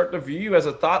people will start to view you as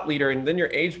a thought leader, and then your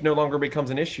age no longer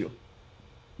becomes an issue.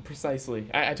 Precisely.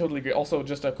 I totally agree. Also,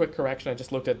 just a quick correction. I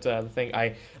just looked at the thing.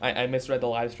 I misread the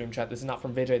live stream chat. This is not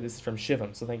from Vijay. This is from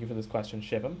Shivam. So thank you for this question,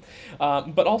 Shivam.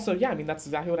 But also, yeah, I mean, that's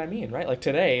exactly what I mean, right? Like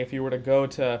today, if you were to go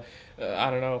to,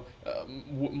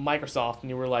 Microsoft,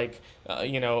 and you were like,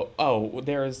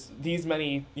 there's these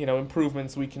many,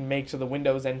 improvements we can make to the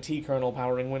Windows NT kernel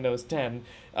powering Windows 10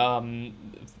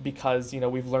 because,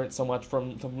 we've learned so much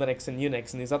from Linux and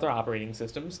Unix and these other operating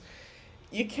systems.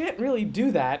 You can't really do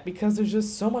that because there's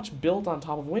just so much built on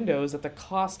top of Windows that the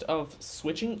cost of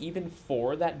switching even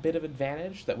for that bit of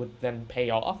advantage that would then pay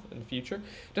off in the future,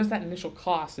 just that initial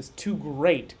cost is too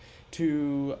great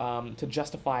to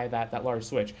justify that large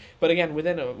switch. But again,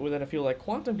 within a field like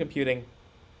quantum computing,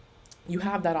 you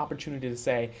have that opportunity to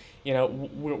say,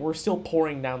 we're still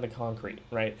pouring down the concrete,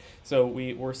 right? So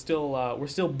we're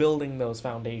still building those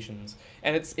foundations,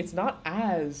 and it's not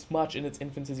as much in its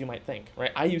infancy as you might think, right?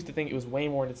 I used to think it was way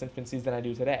more in its infancy than I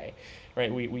do today,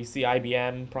 right? We see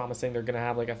IBM promising they're going to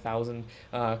have like 1,000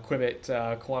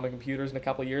 qubit quantum computers in a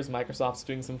couple of years. Microsoft's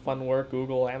doing some fun work.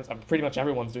 Google, Amazon, pretty much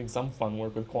everyone's doing some fun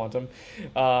work with quantum,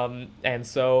 and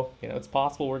so it's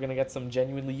possible we're going to get some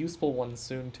genuinely useful ones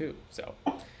soon too. So.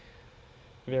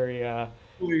 Very,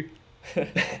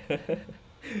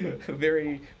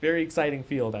 very, very exciting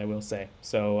field, I will say.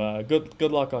 So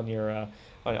good luck on your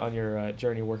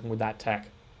journey working with that tech.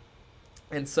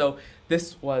 And so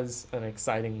this was an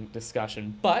exciting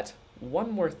discussion, but one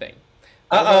more thing.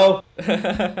 Uh-oh.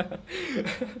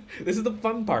 This is the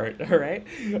fun part, all right?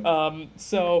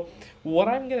 So what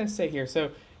I'm gonna say here, so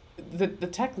the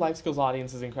Tech Life Skills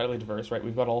audience is incredibly diverse, right?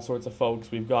 We've got all sorts of folks.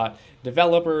 We've got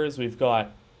developers. We've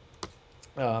got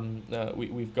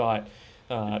we've got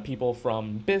people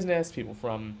from business, people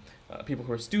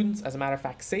who are students. As a matter of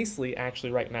fact, Sacely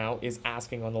actually right now is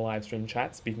asking on the live stream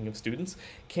chat, speaking of students,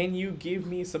 can you give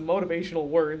me some motivational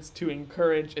words to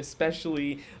encourage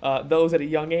especially those at a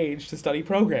young age to study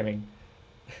programming?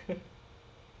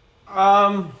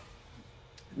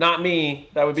 Not me.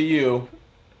 That would be you.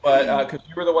 But because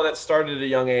you were the one that started at a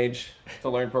young age to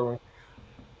learn programming.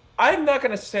 I'm not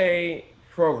going to say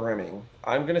programming.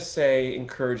 I'm going to say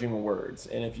encouraging words.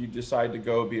 And if you decide to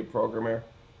go be a programmer,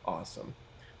 awesome.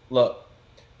 Look,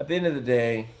 at the end of the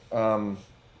day,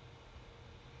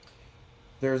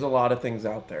 there's a lot of things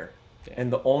out there.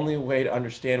 And the only way to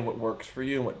understand what works for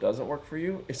you and what doesn't work for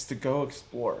you is to go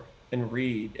explore and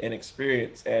read and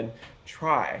experience and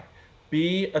try.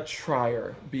 Be a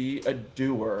trier, be a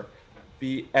doer,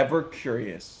 be ever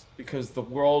curious, because the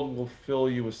world will fill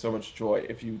you with so much joy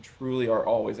if you truly are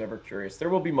always ever curious. There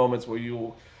will be moments where you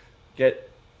will get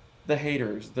the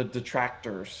haters, the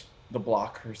detractors, the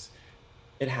blockers,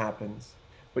 It happens,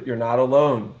 but you're not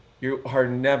alone. You are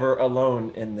never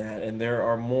alone in that. And there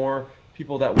are more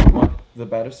people that will want the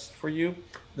best for you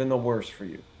than the worst for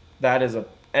you. That is a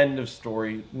end of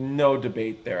story. No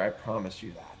debate there. I promise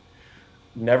you that.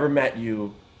 Never met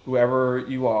you, whoever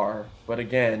you are, but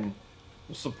again,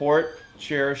 support,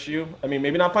 cherish you. I mean,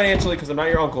 maybe not financially because I'm not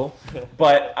your uncle,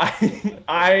 but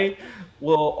I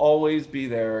will always be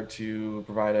there to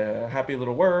provide a happy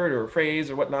little word or a phrase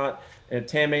or whatnot. And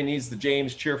if Tanmay needs the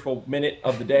James cheerful minute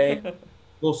of the day,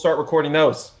 we'll start recording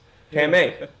those.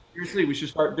 Tanmay, seriously, we should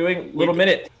start doing little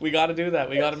minutes. We got to do that.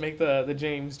 We got to make the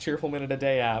James Cheerful Minute a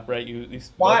Day app, right? You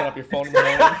open up your phone in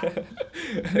the morning.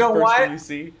 You know First what? thing you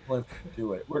see. Let's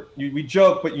do it. We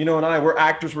joke, but we're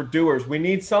actors, we're doers. We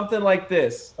need something like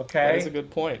this, okay? That's a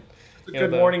good point. It's a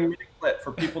good morning meeting clip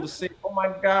for people to see. Oh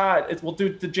my God! We'll do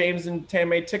the James and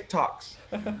Tanmay TikToks.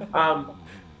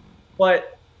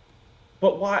 But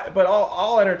why? But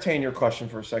I'll entertain your question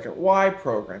for a second. Why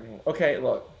programming? Okay,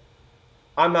 look,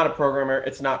 I'm not a programmer.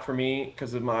 It's not for me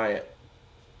because of my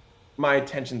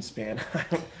attention span.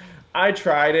 I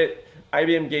tried it.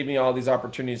 IBM gave me all these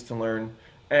opportunities to learn.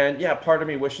 And yeah, part of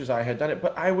me wishes I had done it,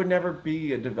 but I would never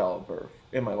be a developer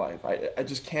in my life. I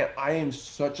just can't. I am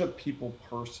such a people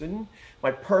person.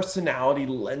 My personality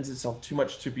lends itself too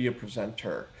much to be a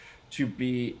presenter, to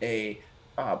be a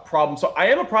problem. So I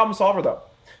am a problem solver though.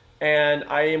 And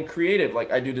I am creative.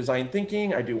 Like I do design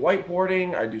thinking, I do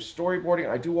whiteboarding, I do storyboarding,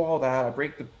 I do all that. I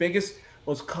break the biggest,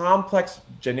 most complex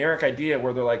generic idea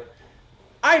where they're like,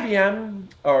 IBM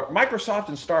or Microsoft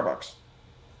and Starbucks.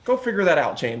 Go figure that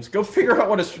out, James. Go figure out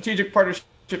what a strategic partnership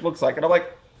looks like. And I'm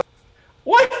like,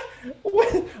 what?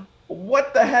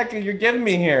 What the heck are you giving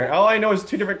me here? All I know is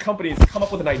two different companies come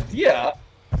up with an idea,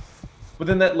 but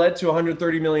then that led to a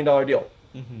 $130 million deal.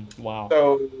 Mm-hmm. Wow.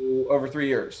 So over 3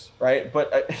 years, right?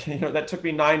 But that took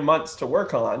me 9 months to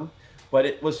work on, but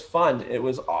it was fun. It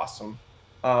was awesome.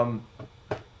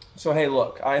 So, hey,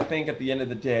 look, I think at the end of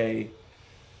the day,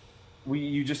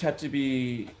 you just have to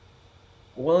be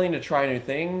willing to try new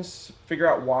things, figure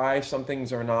out why some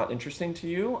things are not interesting to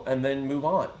you, and then move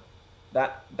on.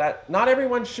 That not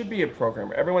everyone should be a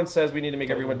programmer. Everyone says we need to make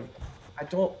everyone. I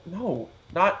don't know.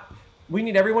 We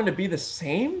need everyone to be the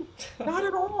same. Not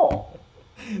at all.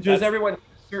 Does everyone need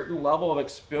a certain level of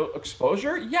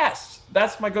exposure? Yes.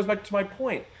 Goes back to my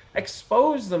point.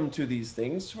 Expose them to these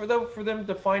things for them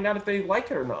to find out if they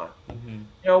like it or not.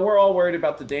 Mm-hmm. We're all worried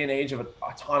about the day and age of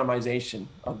autonomization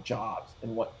of jobs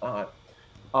and whatnot.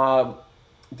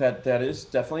 That is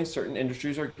definitely certain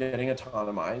industries are getting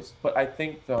autonomized. But I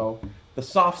think though, the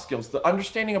soft skills, the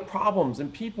understanding of problems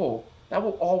and people, that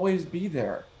will always be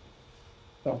there.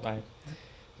 So. I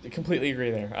completely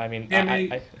agree there. I mean,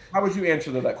 how would you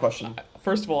answer that question?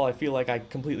 First of all, I feel like I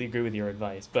completely agree with your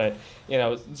advice, but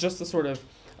just the sort of,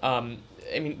 the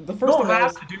first. You don't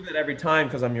have to do that every time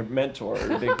because I'm your mentor or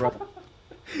your big brother.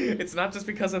 It's not just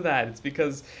because of that. It's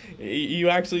because you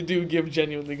actually do give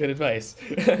genuinely good advice.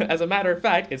 As a matter of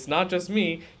fact, it's not just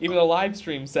me. Even the live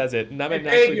stream says it.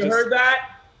 Hey, you heard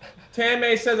that?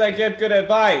 Tanmay says I give good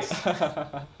advice.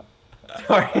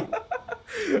 Sorry.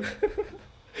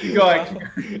 Go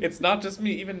ahead. It's not just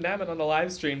me. Even Naman on the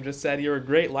live stream just said you're a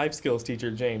great life skills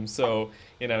teacher, James. So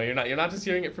you're not just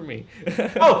hearing it from me.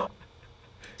 Oh,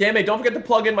 Tanmay, don't forget to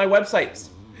plug in my websites.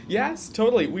 Yes,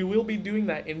 totally. We will be doing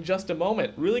that in just a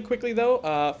moment. Really quickly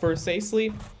though, for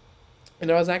Sacely, I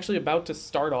was actually about to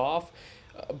start off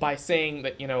by saying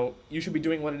that you should be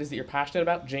doing what it is that you're passionate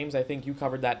about. James, I think you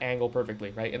covered that angle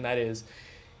perfectly, right? And that is,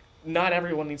 not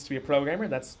everyone needs to be a programmer.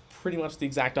 That's pretty much the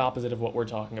exact opposite of what we're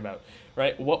talking about,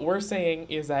 right? What we're saying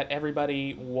is that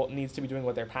everybody needs to be doing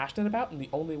what they're passionate about, and the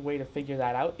only way to figure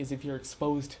that out is if you're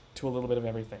exposed to a little bit of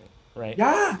everything, right?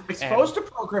 Yeah, exposed to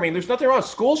programming. There's nothing wrong.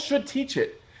 Schools should teach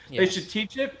it. Yes. They should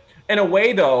teach it in a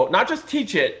way, though, not just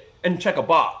teach it and check a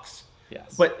box,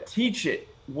 yes, but teach it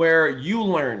where you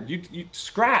learn, you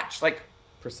scratch. Like,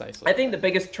 precisely. I think the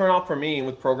biggest turnoff for me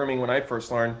with programming when I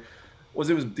first learned was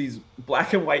these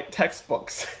black and white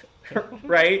textbooks,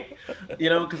 right?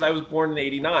 Because I was born in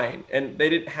 '89 and they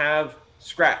didn't have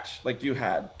Scratch like you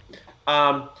had.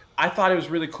 I thought it was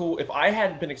really cool. If I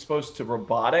had been exposed to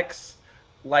robotics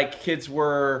like kids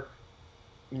were,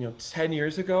 10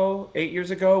 years ago, 8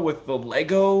 years ago with the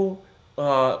Lego,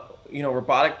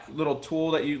 robotic little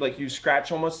tool that you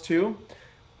scratch almost to,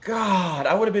 God,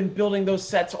 I would have been building those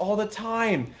sets all the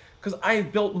time. Because I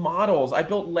built models, I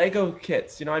built Lego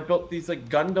kits, I built these like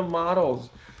Gundam models.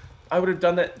 I would have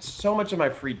done that so much of my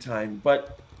free time,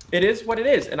 but it is what it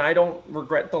is. And I don't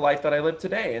regret the life that I live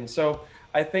today. And so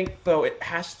I think though, it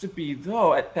has to be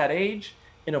though at that age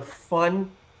in a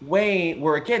fun, way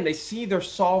where, again, they see they're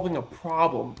solving a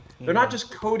problem. They're not just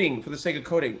coding for the sake of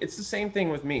coding. It's the same thing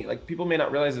with me. Like, people may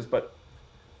not realize this, but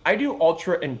I do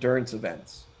ultra endurance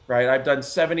events, right? I've done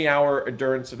 70-hour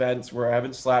endurance events where I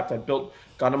haven't slept.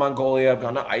 Gone to Mongolia, I've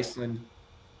gone to Iceland.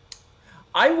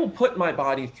 I will put my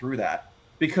body through that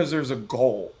because there's a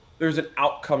goal. There's an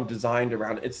outcome designed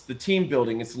around it. It's the team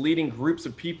building. It's leading groups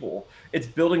of people. It's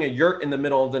building a yurt in the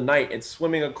middle of the night. It's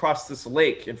swimming across this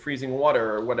lake in freezing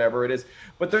water or whatever it is.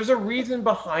 But there's a reason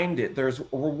behind it. There's a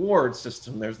reward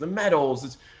system. There's the medals.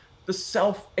 It's the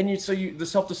the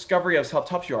self-discovery of how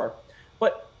tough you are.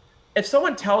 But if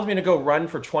someone tells me to go run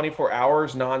for 24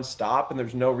 hours nonstop and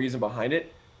there's no reason behind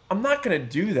it, I'm not going to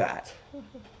do that.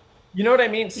 You know what I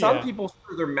mean? Some people,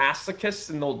 they're masochists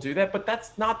and they'll do that, but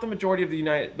that's not the majority of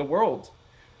the world.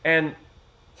 And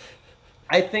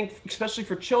I think, especially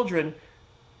for children,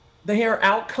 they are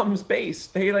outcomes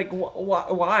based. They like,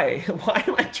 why? Why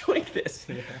am I doing this?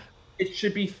 Yeah. It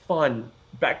should be fun.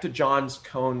 Back to John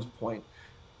Cohn's point.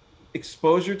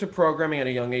 Exposure to programming at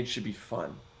a young age should be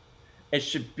fun. It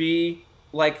should be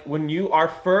like our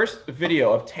first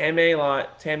video of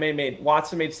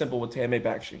Watson Made Simple with Tanmay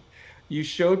Bakshi. You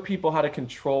showed people how to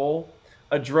control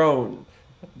a drone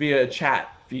via a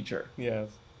chat feature. Yes.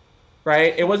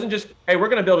 Right? It wasn't just, hey, we're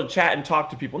going to build a chat and talk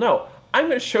to people. No, I'm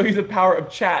going to show you the power of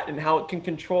chat and how it can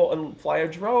control and fly a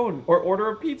drone or order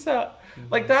a pizza.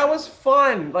 Like, that was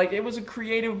fun. Like, it was a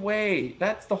creative way.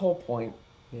 That's the whole point.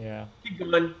 Yeah. Keep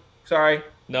going. Sorry.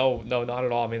 No, not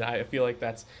at all. I mean, I feel like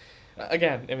that's,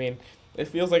 again, I mean, it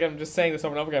feels like I'm just saying this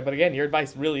over and over again, but again, your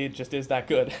advice really just is that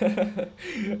good.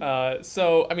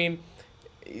 So, I mean,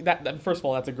 that first of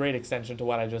all, that's a great extension to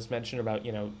what I just mentioned about,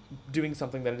 doing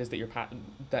something that it is that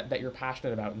you're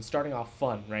passionate about and starting off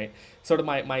fun, right? Sort of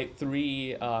my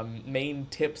three main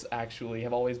tips actually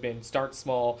have always been start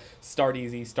small, start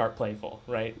easy, start playful,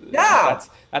 right? Yeah.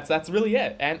 That's really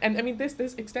it. And I mean, this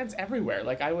extends everywhere.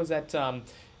 Like, I was at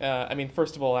I mean,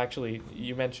 first of all, actually,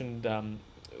 you mentioned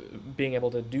being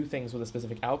able to do things with a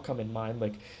specific outcome in mind.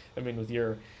 Like, I mean, with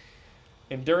your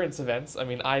endurance events, I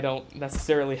mean, I don't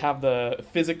necessarily have the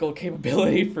physical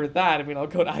capability for that. I mean, I'll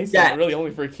go to Iceland really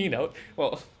only for a keynote.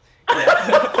 Well,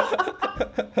 yeah.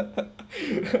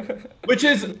 Which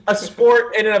is a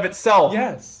sport in and of itself.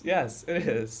 Yes, it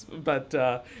is. But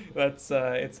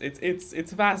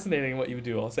it's fascinating what you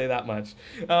do. I'll say that much.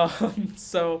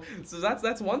 So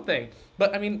that's one thing.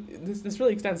 But I mean, this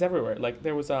really extends everywhere. Like,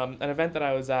 there was an event that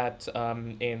I was at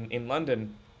in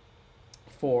London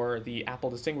for the Apple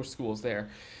Distinguished Schools there.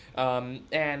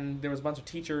 And there was a bunch of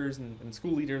teachers and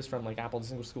school leaders from like Apple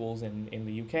Distinguished Schools in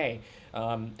the UK.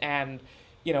 And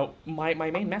my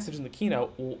main message in the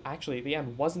keynote, actually at the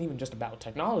end, wasn't even just about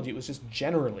technology. It was just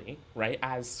generally, right,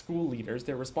 as school leaders,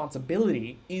 their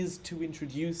responsibility is to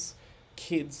introduce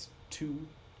kids to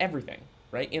everything,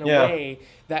 right, in a way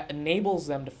that enables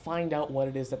them to find out what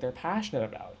it is that they're passionate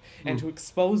about and to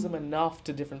expose them enough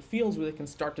to different fields where they can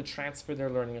start to transfer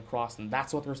their learning across. And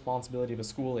that's what the responsibility of a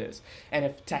school is. And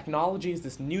if technology is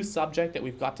this new subject that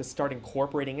we've got to start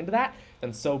incorporating into that,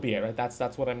 then so be it, right?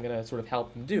 That's what I'm going to sort of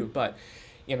help them do. But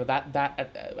that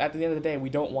at the end of the day, we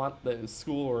don't want the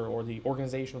school or the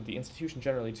organization or the institution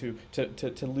generally to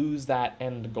lose that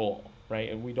end goal, right?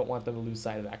 And we don't want them to lose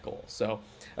sight of that goal. So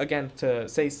again, to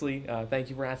Cecily,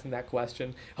 thank you for asking that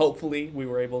question. Hopefully we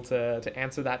were able to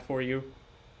answer that for you,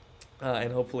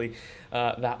 and hopefully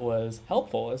that was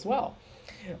helpful as well.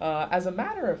 As a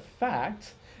matter of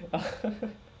fact,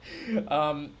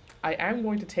 I am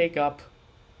going to take up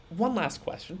one last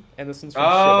question, and this one's from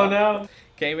Shiva. No.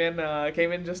 Came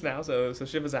in just now, so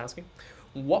Shiva's asking,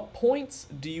 what points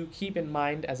do you keep in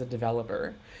mind as a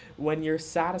developer when you're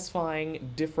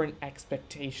satisfying different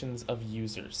expectations of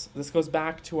users? This goes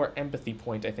back to our empathy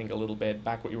point, I think, a little bit,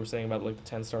 back what you were saying about like the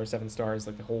 10 stars, 7 stars,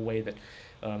 like the whole way that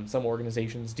some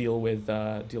organizations deal with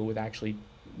actually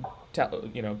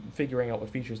figuring out what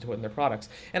features to put in their products.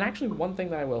 And actually, one thing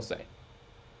that I will say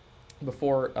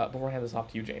before I hand this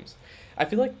off to you, James, I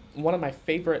feel like one of my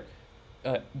favorite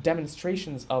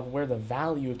demonstrations of where the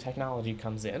value of technology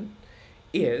comes in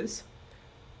is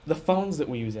the phones that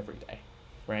we use every day,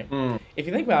 right? If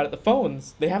you think about it, the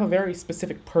phones, they have a very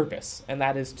specific purpose, and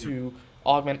that is to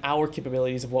augment our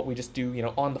capabilities of what we just do,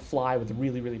 on the fly with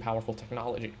really, really powerful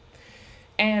technology.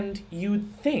 And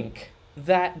you'd think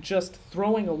that just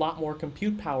throwing a lot more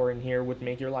compute power in here would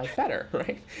make your life better,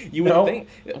 right? You would think,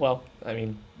 well, I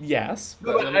mean, yes.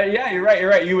 But, yeah, you're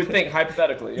right. You would think,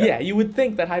 hypothetically. Yeah, you would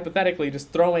think that hypothetically just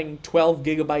throwing 12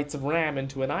 gigabytes of RAM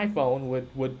into an iPhone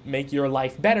would make your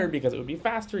life better because it would be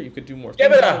faster, you could do more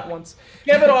things at once.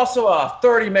 Give it also a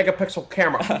 30 megapixel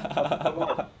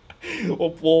camera.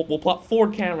 We'll plot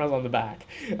 4 cameras on the back.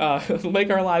 It'll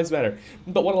make our lives better.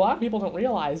 But what a lot of people don't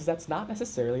realize is that's not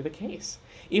necessarily the case.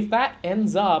 If that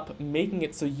ends up making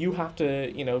it so you have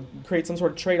to, create some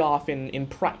sort of trade-off in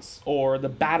price, or the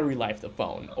battery life of the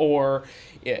phone, or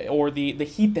the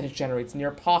heat that it generates in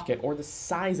your pocket, or the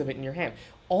size of it in your hand,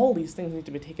 all these things need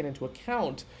to be taken into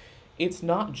account. It's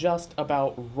not just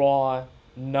about raw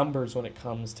numbers when it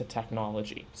comes to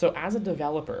technology. So as a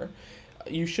developer,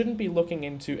 you shouldn't be looking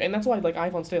into, and that's why like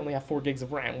iPhones today only have 4 gigs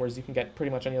of RAM, whereas you can get pretty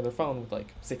much any other phone with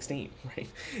like 16, right?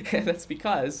 And that's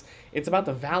because it's about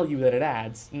the value that it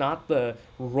adds, not the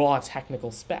raw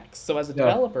technical specs. So as a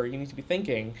developer, you need to be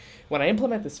thinking, when I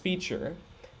implement this feature,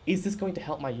 is this going to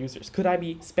help my users? Could I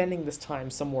be spending this time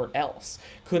somewhere else?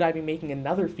 Could I be making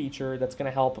another feature that's going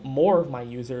to help more of my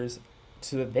users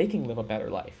so that they can live a better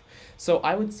life? So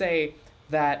I would say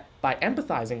that by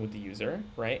empathizing with the user,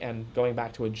 right, and going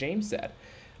back to what James said,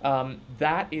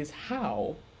 that is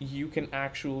how you can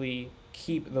actually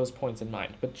keep those points in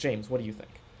mind. But James, what do you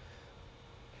think?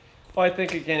 Well, I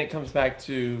think again, it comes back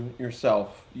to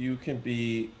yourself. You can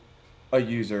be a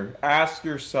user. Ask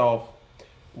yourself,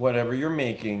 whatever you're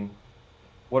making,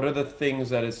 what are the things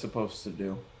that it's supposed to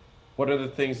do? What are the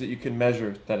things that you can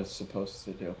measure that it's supposed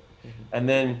to do? Mm-hmm. And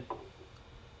then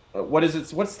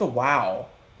what's the wow?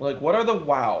 Like, what are the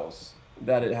wows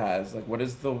that it has? Like, what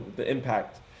is the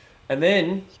impact? And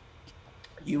then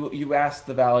you ask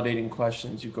the validating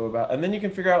questions, you go about, and then you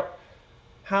can figure out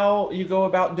how you go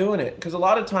about doing it. Because a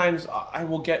lot of times I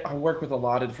work with a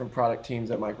lot of different product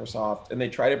teams at Microsoft, and they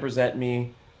try to present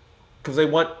me, because they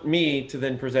want me to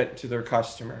then present to their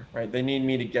customer, right? They need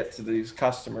me to get to these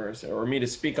customers, or me to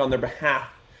speak on their behalf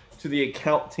to the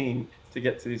account team to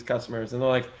get to these customers. And they're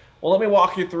like, well, let me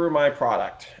walk you through my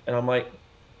product. And I'm like,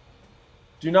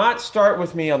 do not start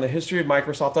with me on the history of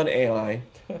Microsoft on AI.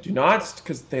 Do not,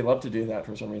 because they love to do that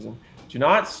for some reason. Do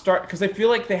not start, because they feel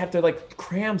like they have to like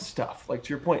cram stuff, like to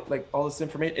your point, like all this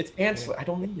information. It's ancillary. I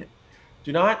don't need it.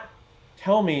 Do not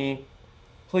tell me,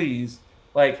 please,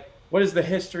 like, what is the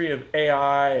history of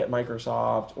AI at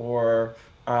Microsoft, or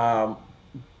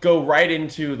go right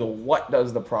into the what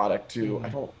does the product do.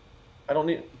 Mm-hmm. I don't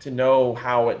need to know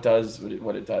how it does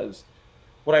what it does.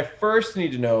 What I first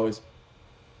need to know is,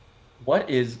 what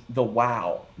is the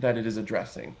wow that it is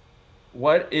addressing?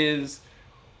 What is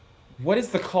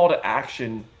the call to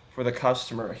action for the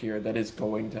customer here that is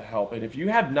going to help? And if you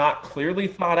have not clearly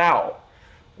thought out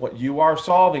what you are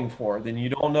solving for, then you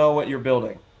don't know what you're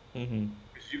building. Mm-hmm.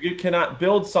 You cannot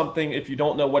build something if you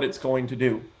don't know what it's going to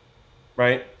do,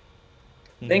 right?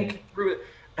 Mm-hmm. Think through it.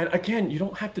 And again, you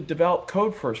don't have to develop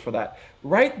code first for that.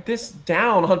 Write this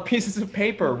down on pieces of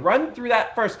paper. Run through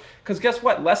that first. Because guess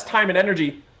what? Less time and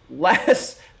energy,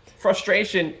 less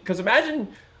frustration. Because imagine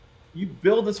you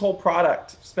build this whole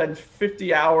product, spend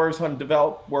 50 hours on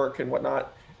develop work and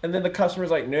whatnot, and then the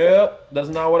customer's like, nope, that's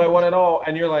not what I want at all.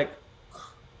 And you're like,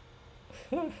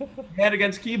 hand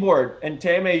against keyboard. And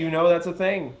Tanmay, that's a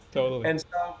thing. Totally. And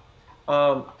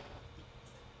so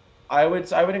I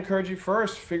would encourage you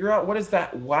first, figure out what is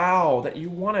that wow that you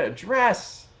want to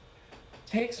address.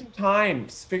 Take some time,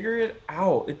 figure it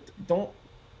out.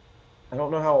 I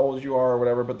don't know how old you are or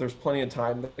whatever, but there's plenty of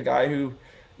time. The guy who,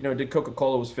 did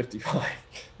Coca-Cola was 55.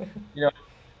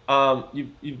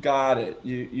 You've got it.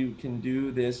 You can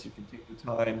do this. You can take the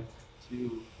time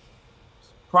to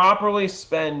properly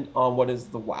spend on what is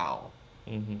the wow.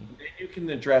 Mm-hmm. Then you can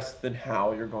address then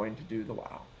how you're going to do the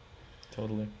wow.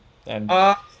 Totally. And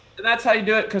that's how you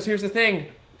do it. Because here's the thing: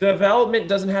 development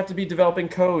doesn't have to be developing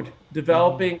code.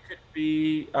 Developing could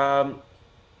be, a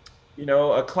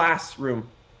classroom,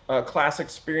 a class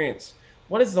experience.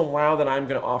 What is the wow that I'm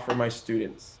going to offer my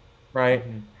students, right?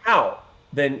 Mm-hmm. How?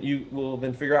 Then you will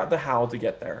then figure out the how to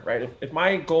get there, right? If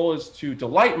my goal is to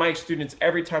delight my students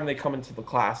every time they come into the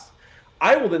class,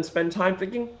 I will then spend time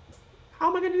thinking, how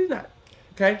am I going to do that?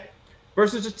 Okay.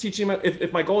 Versus just teaching them.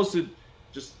 If my goal is to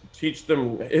just teach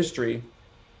them history,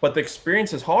 but the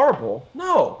experience is horrible,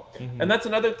 no. Mm-hmm. And that's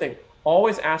another thing.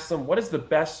 Always ask them, what is the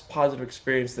best positive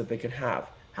experience that they can have?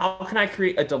 How can I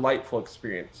create a delightful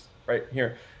experience right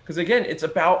here? Because again, it's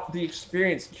about the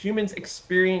experience. Humans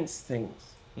experience things.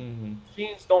 Mm-hmm.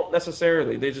 Machines don't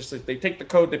necessarily. They take the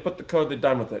code, they put the code, they're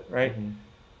done with it, right?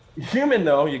 Mm-hmm. Human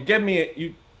though, you give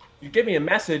me a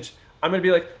message, I'm gonna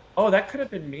be like, oh, that could have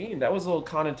been mean. That was a little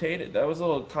connotated. That was a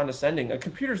little condescending. A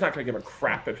computer's not gonna give a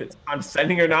crap if it's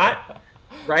condescending or not,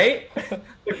 right?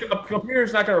 A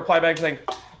computer's not gonna reply back saying,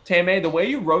 Tanmay, the way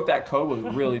you wrote that code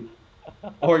was really,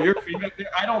 or your feedback,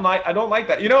 I don't like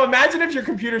that. Imagine if your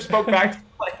computer spoke back to you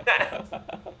like that.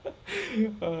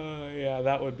 Yeah,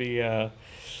 that would be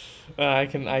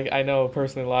I know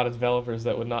personally a lot of developers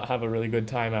that would not have a really good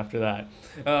time after that.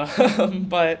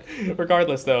 But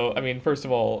regardless, though, I mean, first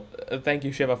of all, thank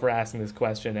you, Shiva, for asking this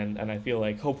question, and I feel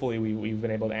like hopefully we've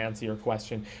been able to answer your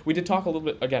question. We did talk a little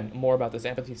bit, again, more about this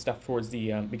empathy stuff towards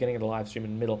the beginning of the live stream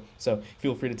in the middle, so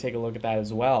feel free to take a look at that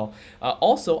as well.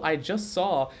 Also, I just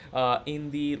saw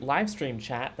in the live stream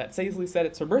chat that Saisley said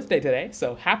it's her birthday today,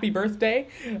 so happy birthday.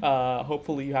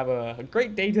 Hopefully you have a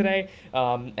great day today.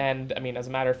 And I mean, as a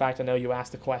matter of fact, I know you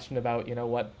asked a question about,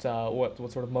 what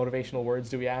sort of motivational words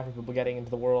do we have for people getting into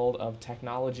the world of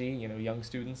technology, young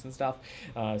students and stuff.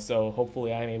 So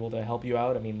hopefully I'm able to help you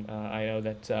out. I mean, I know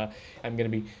that I'm going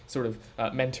to be sort of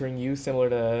mentoring you similar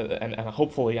to, and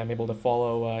hopefully I'm able to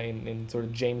follow in sort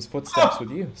of James' footsteps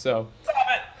with you. So,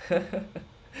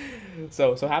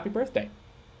 so happy birthday.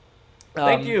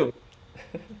 Thank you.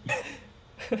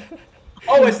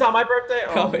 Oh, it's not my birthday?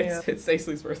 Oh, no, it's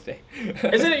Saisley's birthday.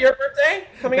 Isn't it your birthday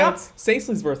coming up? It's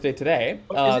Saisley's birthday today,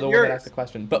 the one that asked the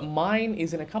question. But mine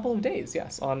is in a couple of days,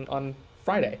 yes, on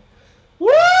Friday.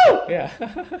 Woo! Yeah.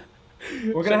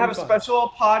 We're going to have a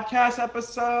special podcast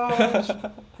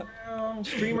episode.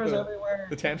 Streamers everywhere.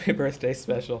 The Tanmay birthday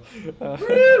special.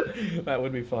 That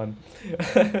would be fun.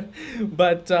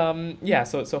 But, yeah,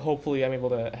 so hopefully I'm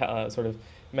able to sort of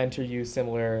mentor you in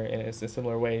a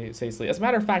similar way, Saisley. As a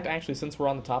matter of fact, actually, since we're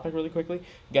on the topic really quickly,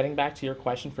 getting back to your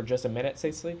question for just a minute,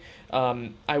 Saisley,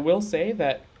 I will say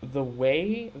that the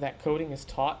way that coding is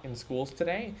taught in schools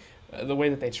today, the way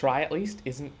that they try at least,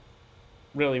 isn't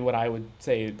really what I would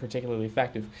say particularly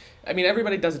effective. I mean,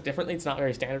 everybody does it differently. It's not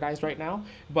very standardized right now,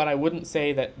 but I wouldn't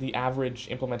say that the average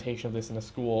implementation of this in a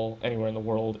school anywhere in the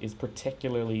world is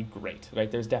particularly great, right?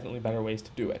 There's definitely better ways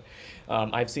to do it.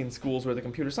 I've seen schools where the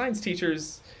computer science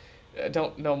teachers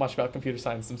don't know much about computer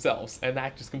science themselves, and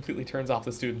that just completely turns off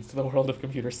the students to the world of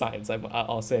computer science.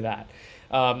 I'll say that.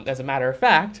 As a matter of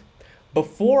fact,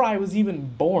 before I was even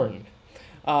born,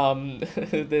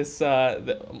 this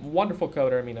wonderful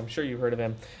coder, I mean, I'm sure you've heard of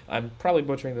him. I'm probably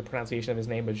butchering the pronunciation of his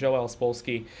name, but Joel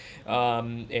Spolsky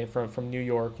from New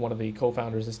York, one of the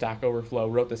co-founders of Stack Overflow,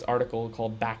 wrote this article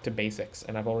called Back to Basics,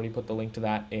 and I've already put the link to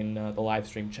that in the live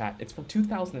stream chat. It's from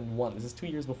 2001. This is 2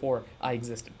 years before I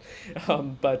existed.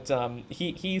 But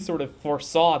he sort of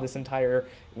foresaw this entire,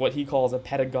 what he calls a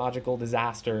pedagogical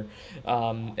disaster,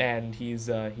 and he's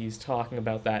talking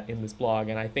about that in this blog,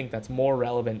 and I think that's more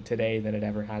relevant today than it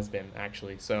ever has been,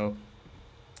 actually. So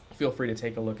feel free to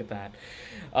take a look at that.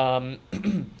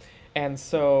 And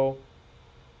so,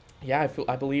 yeah,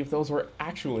 I believe those were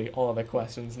actually all of the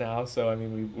questions now. So, I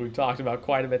mean, we've talked about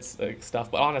quite a bit of stuff,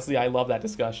 but honestly, I love that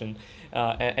discussion.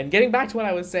 And getting back to what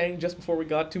I was saying just before we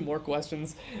got 2 more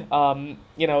questions, the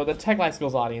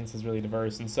TechLifeSkills audience is really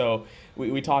diverse, and so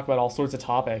we talk about all sorts of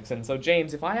topics. And so,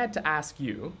 James, if I had to ask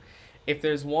you, if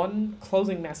there's one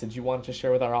closing message you wanted to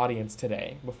share with our audience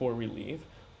today before we leave,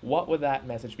 what would that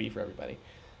message be for everybody?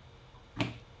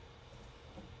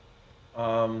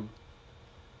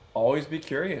 Always be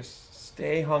curious.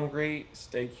 Stay hungry.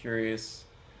 Stay curious.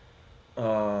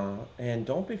 And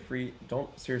don't be afraid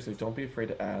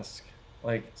to ask.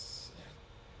 Like,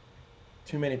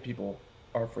 too many people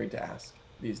are afraid to ask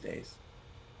these days.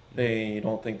 They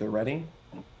don't think they're ready.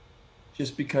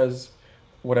 Just because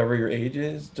whatever your age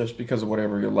is, just because of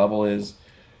whatever your level is,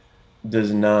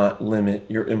 does not limit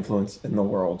your influence in the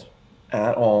world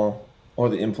at all, or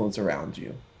the influence around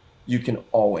you. You can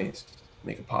always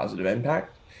make a positive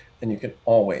impact, and you can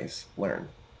always learn.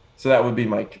 So that would be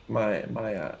my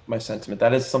sentiment.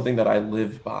 That is something that I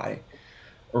live by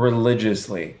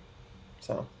religiously.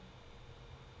 So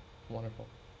wonderful.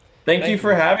 Thank you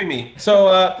for having me.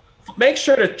 So make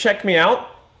sure to check me out.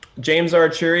 James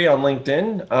Arcieri on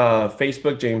LinkedIn,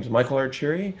 Facebook, James Michael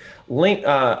Arcieri.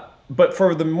 But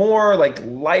for the more like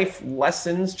life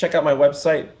lessons, check out my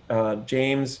website,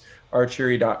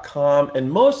 jamesarcieri.com,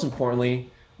 and most importantly,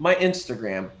 my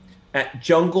Instagram at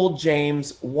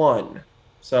JungleJames1.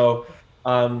 So,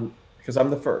 because I'm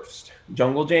the first,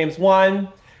 JungleJames1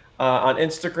 on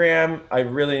Instagram. I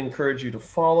really encourage you to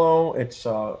follow. It's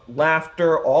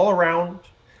laughter all around.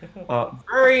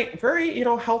 Very, very,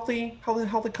 healthy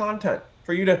content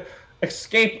for you to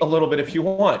escape a little bit if you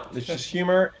want. It's just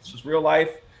humor. It's just real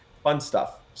life, fun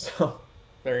stuff. So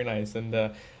very nice.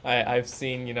 And I've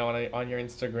seen, on your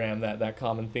Instagram that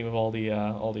common theme of all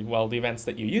the events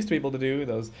that you used to be able to do,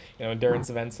 those endurance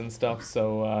events and stuff.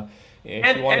 So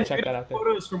if you want to check that out,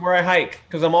 photos from where I hike,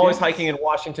 because I'm always hiking in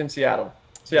Washington, Seattle.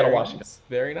 Seattle, Very Washington. nice.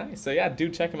 Very nice. So yeah, do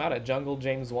check him out at Jungle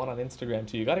James One on Instagram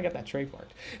too. You got to get that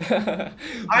trademarked.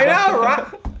 I know, right?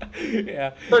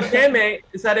 Yeah. So, Tanmay,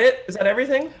 is that it? Is that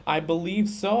everything? I believe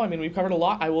so. I mean, we've covered a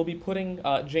lot. I will be putting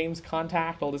James'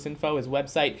 contact, all this info, his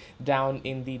website, down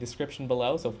in the description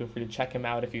below, so feel free to check him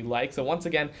out if you'd like. So once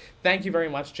again, thank you very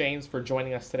much, James, for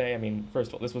joining us today. I mean, first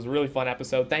of all, this was a really fun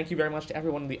episode. Thank you very much to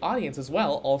everyone in the audience as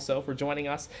well, also, for joining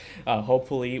us.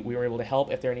 Hopefully, we were able to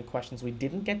help. If there are any questions we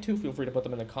didn't get to, feel free to put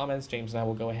them in the comments. James and I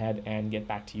will go ahead and get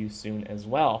back to you soon as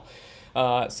well.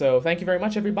 So thank you very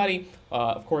much, everybody.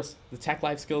 Of course, the Tech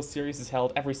Life Skills series is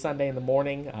held every Sunday in the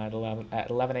morning at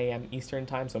 11 a.m. Eastern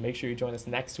time, so make sure you join us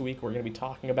next week. We're going to be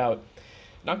talking about,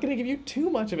 not going to give you too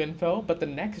much of info, but the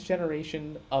next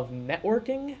generation of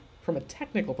networking from a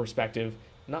technical perspective,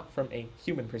 not from a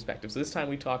human perspective. So this time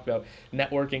we talked about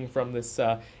networking from this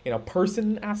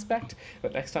person aspect,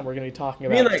 but next time we're going to be talking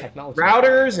about like technology.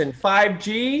 Routers and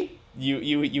 5G?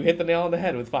 You hit the nail on the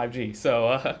head with 5G.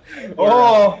 So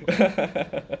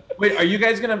Wait, are you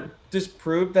guys gonna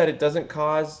disprove that it doesn't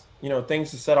cause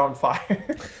things to set on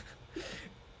fire?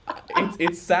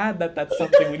 It's sad that that's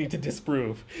something we need to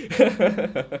disprove.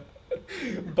 But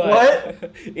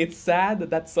what? It's sad that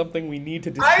that's something we need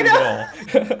to disprove at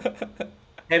all.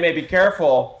 Hey, may be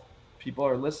careful. People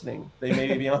are listening. They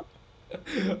may be on.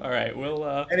 All right, we'll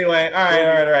Anyway, all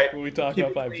right. When we talk Keep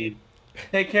about it 5G. clean.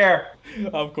 Take care.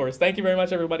 Of course. Thank you very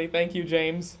much, everybody. Thank you,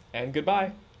 James, and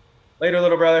goodbye. Later,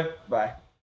 little brother. Bye.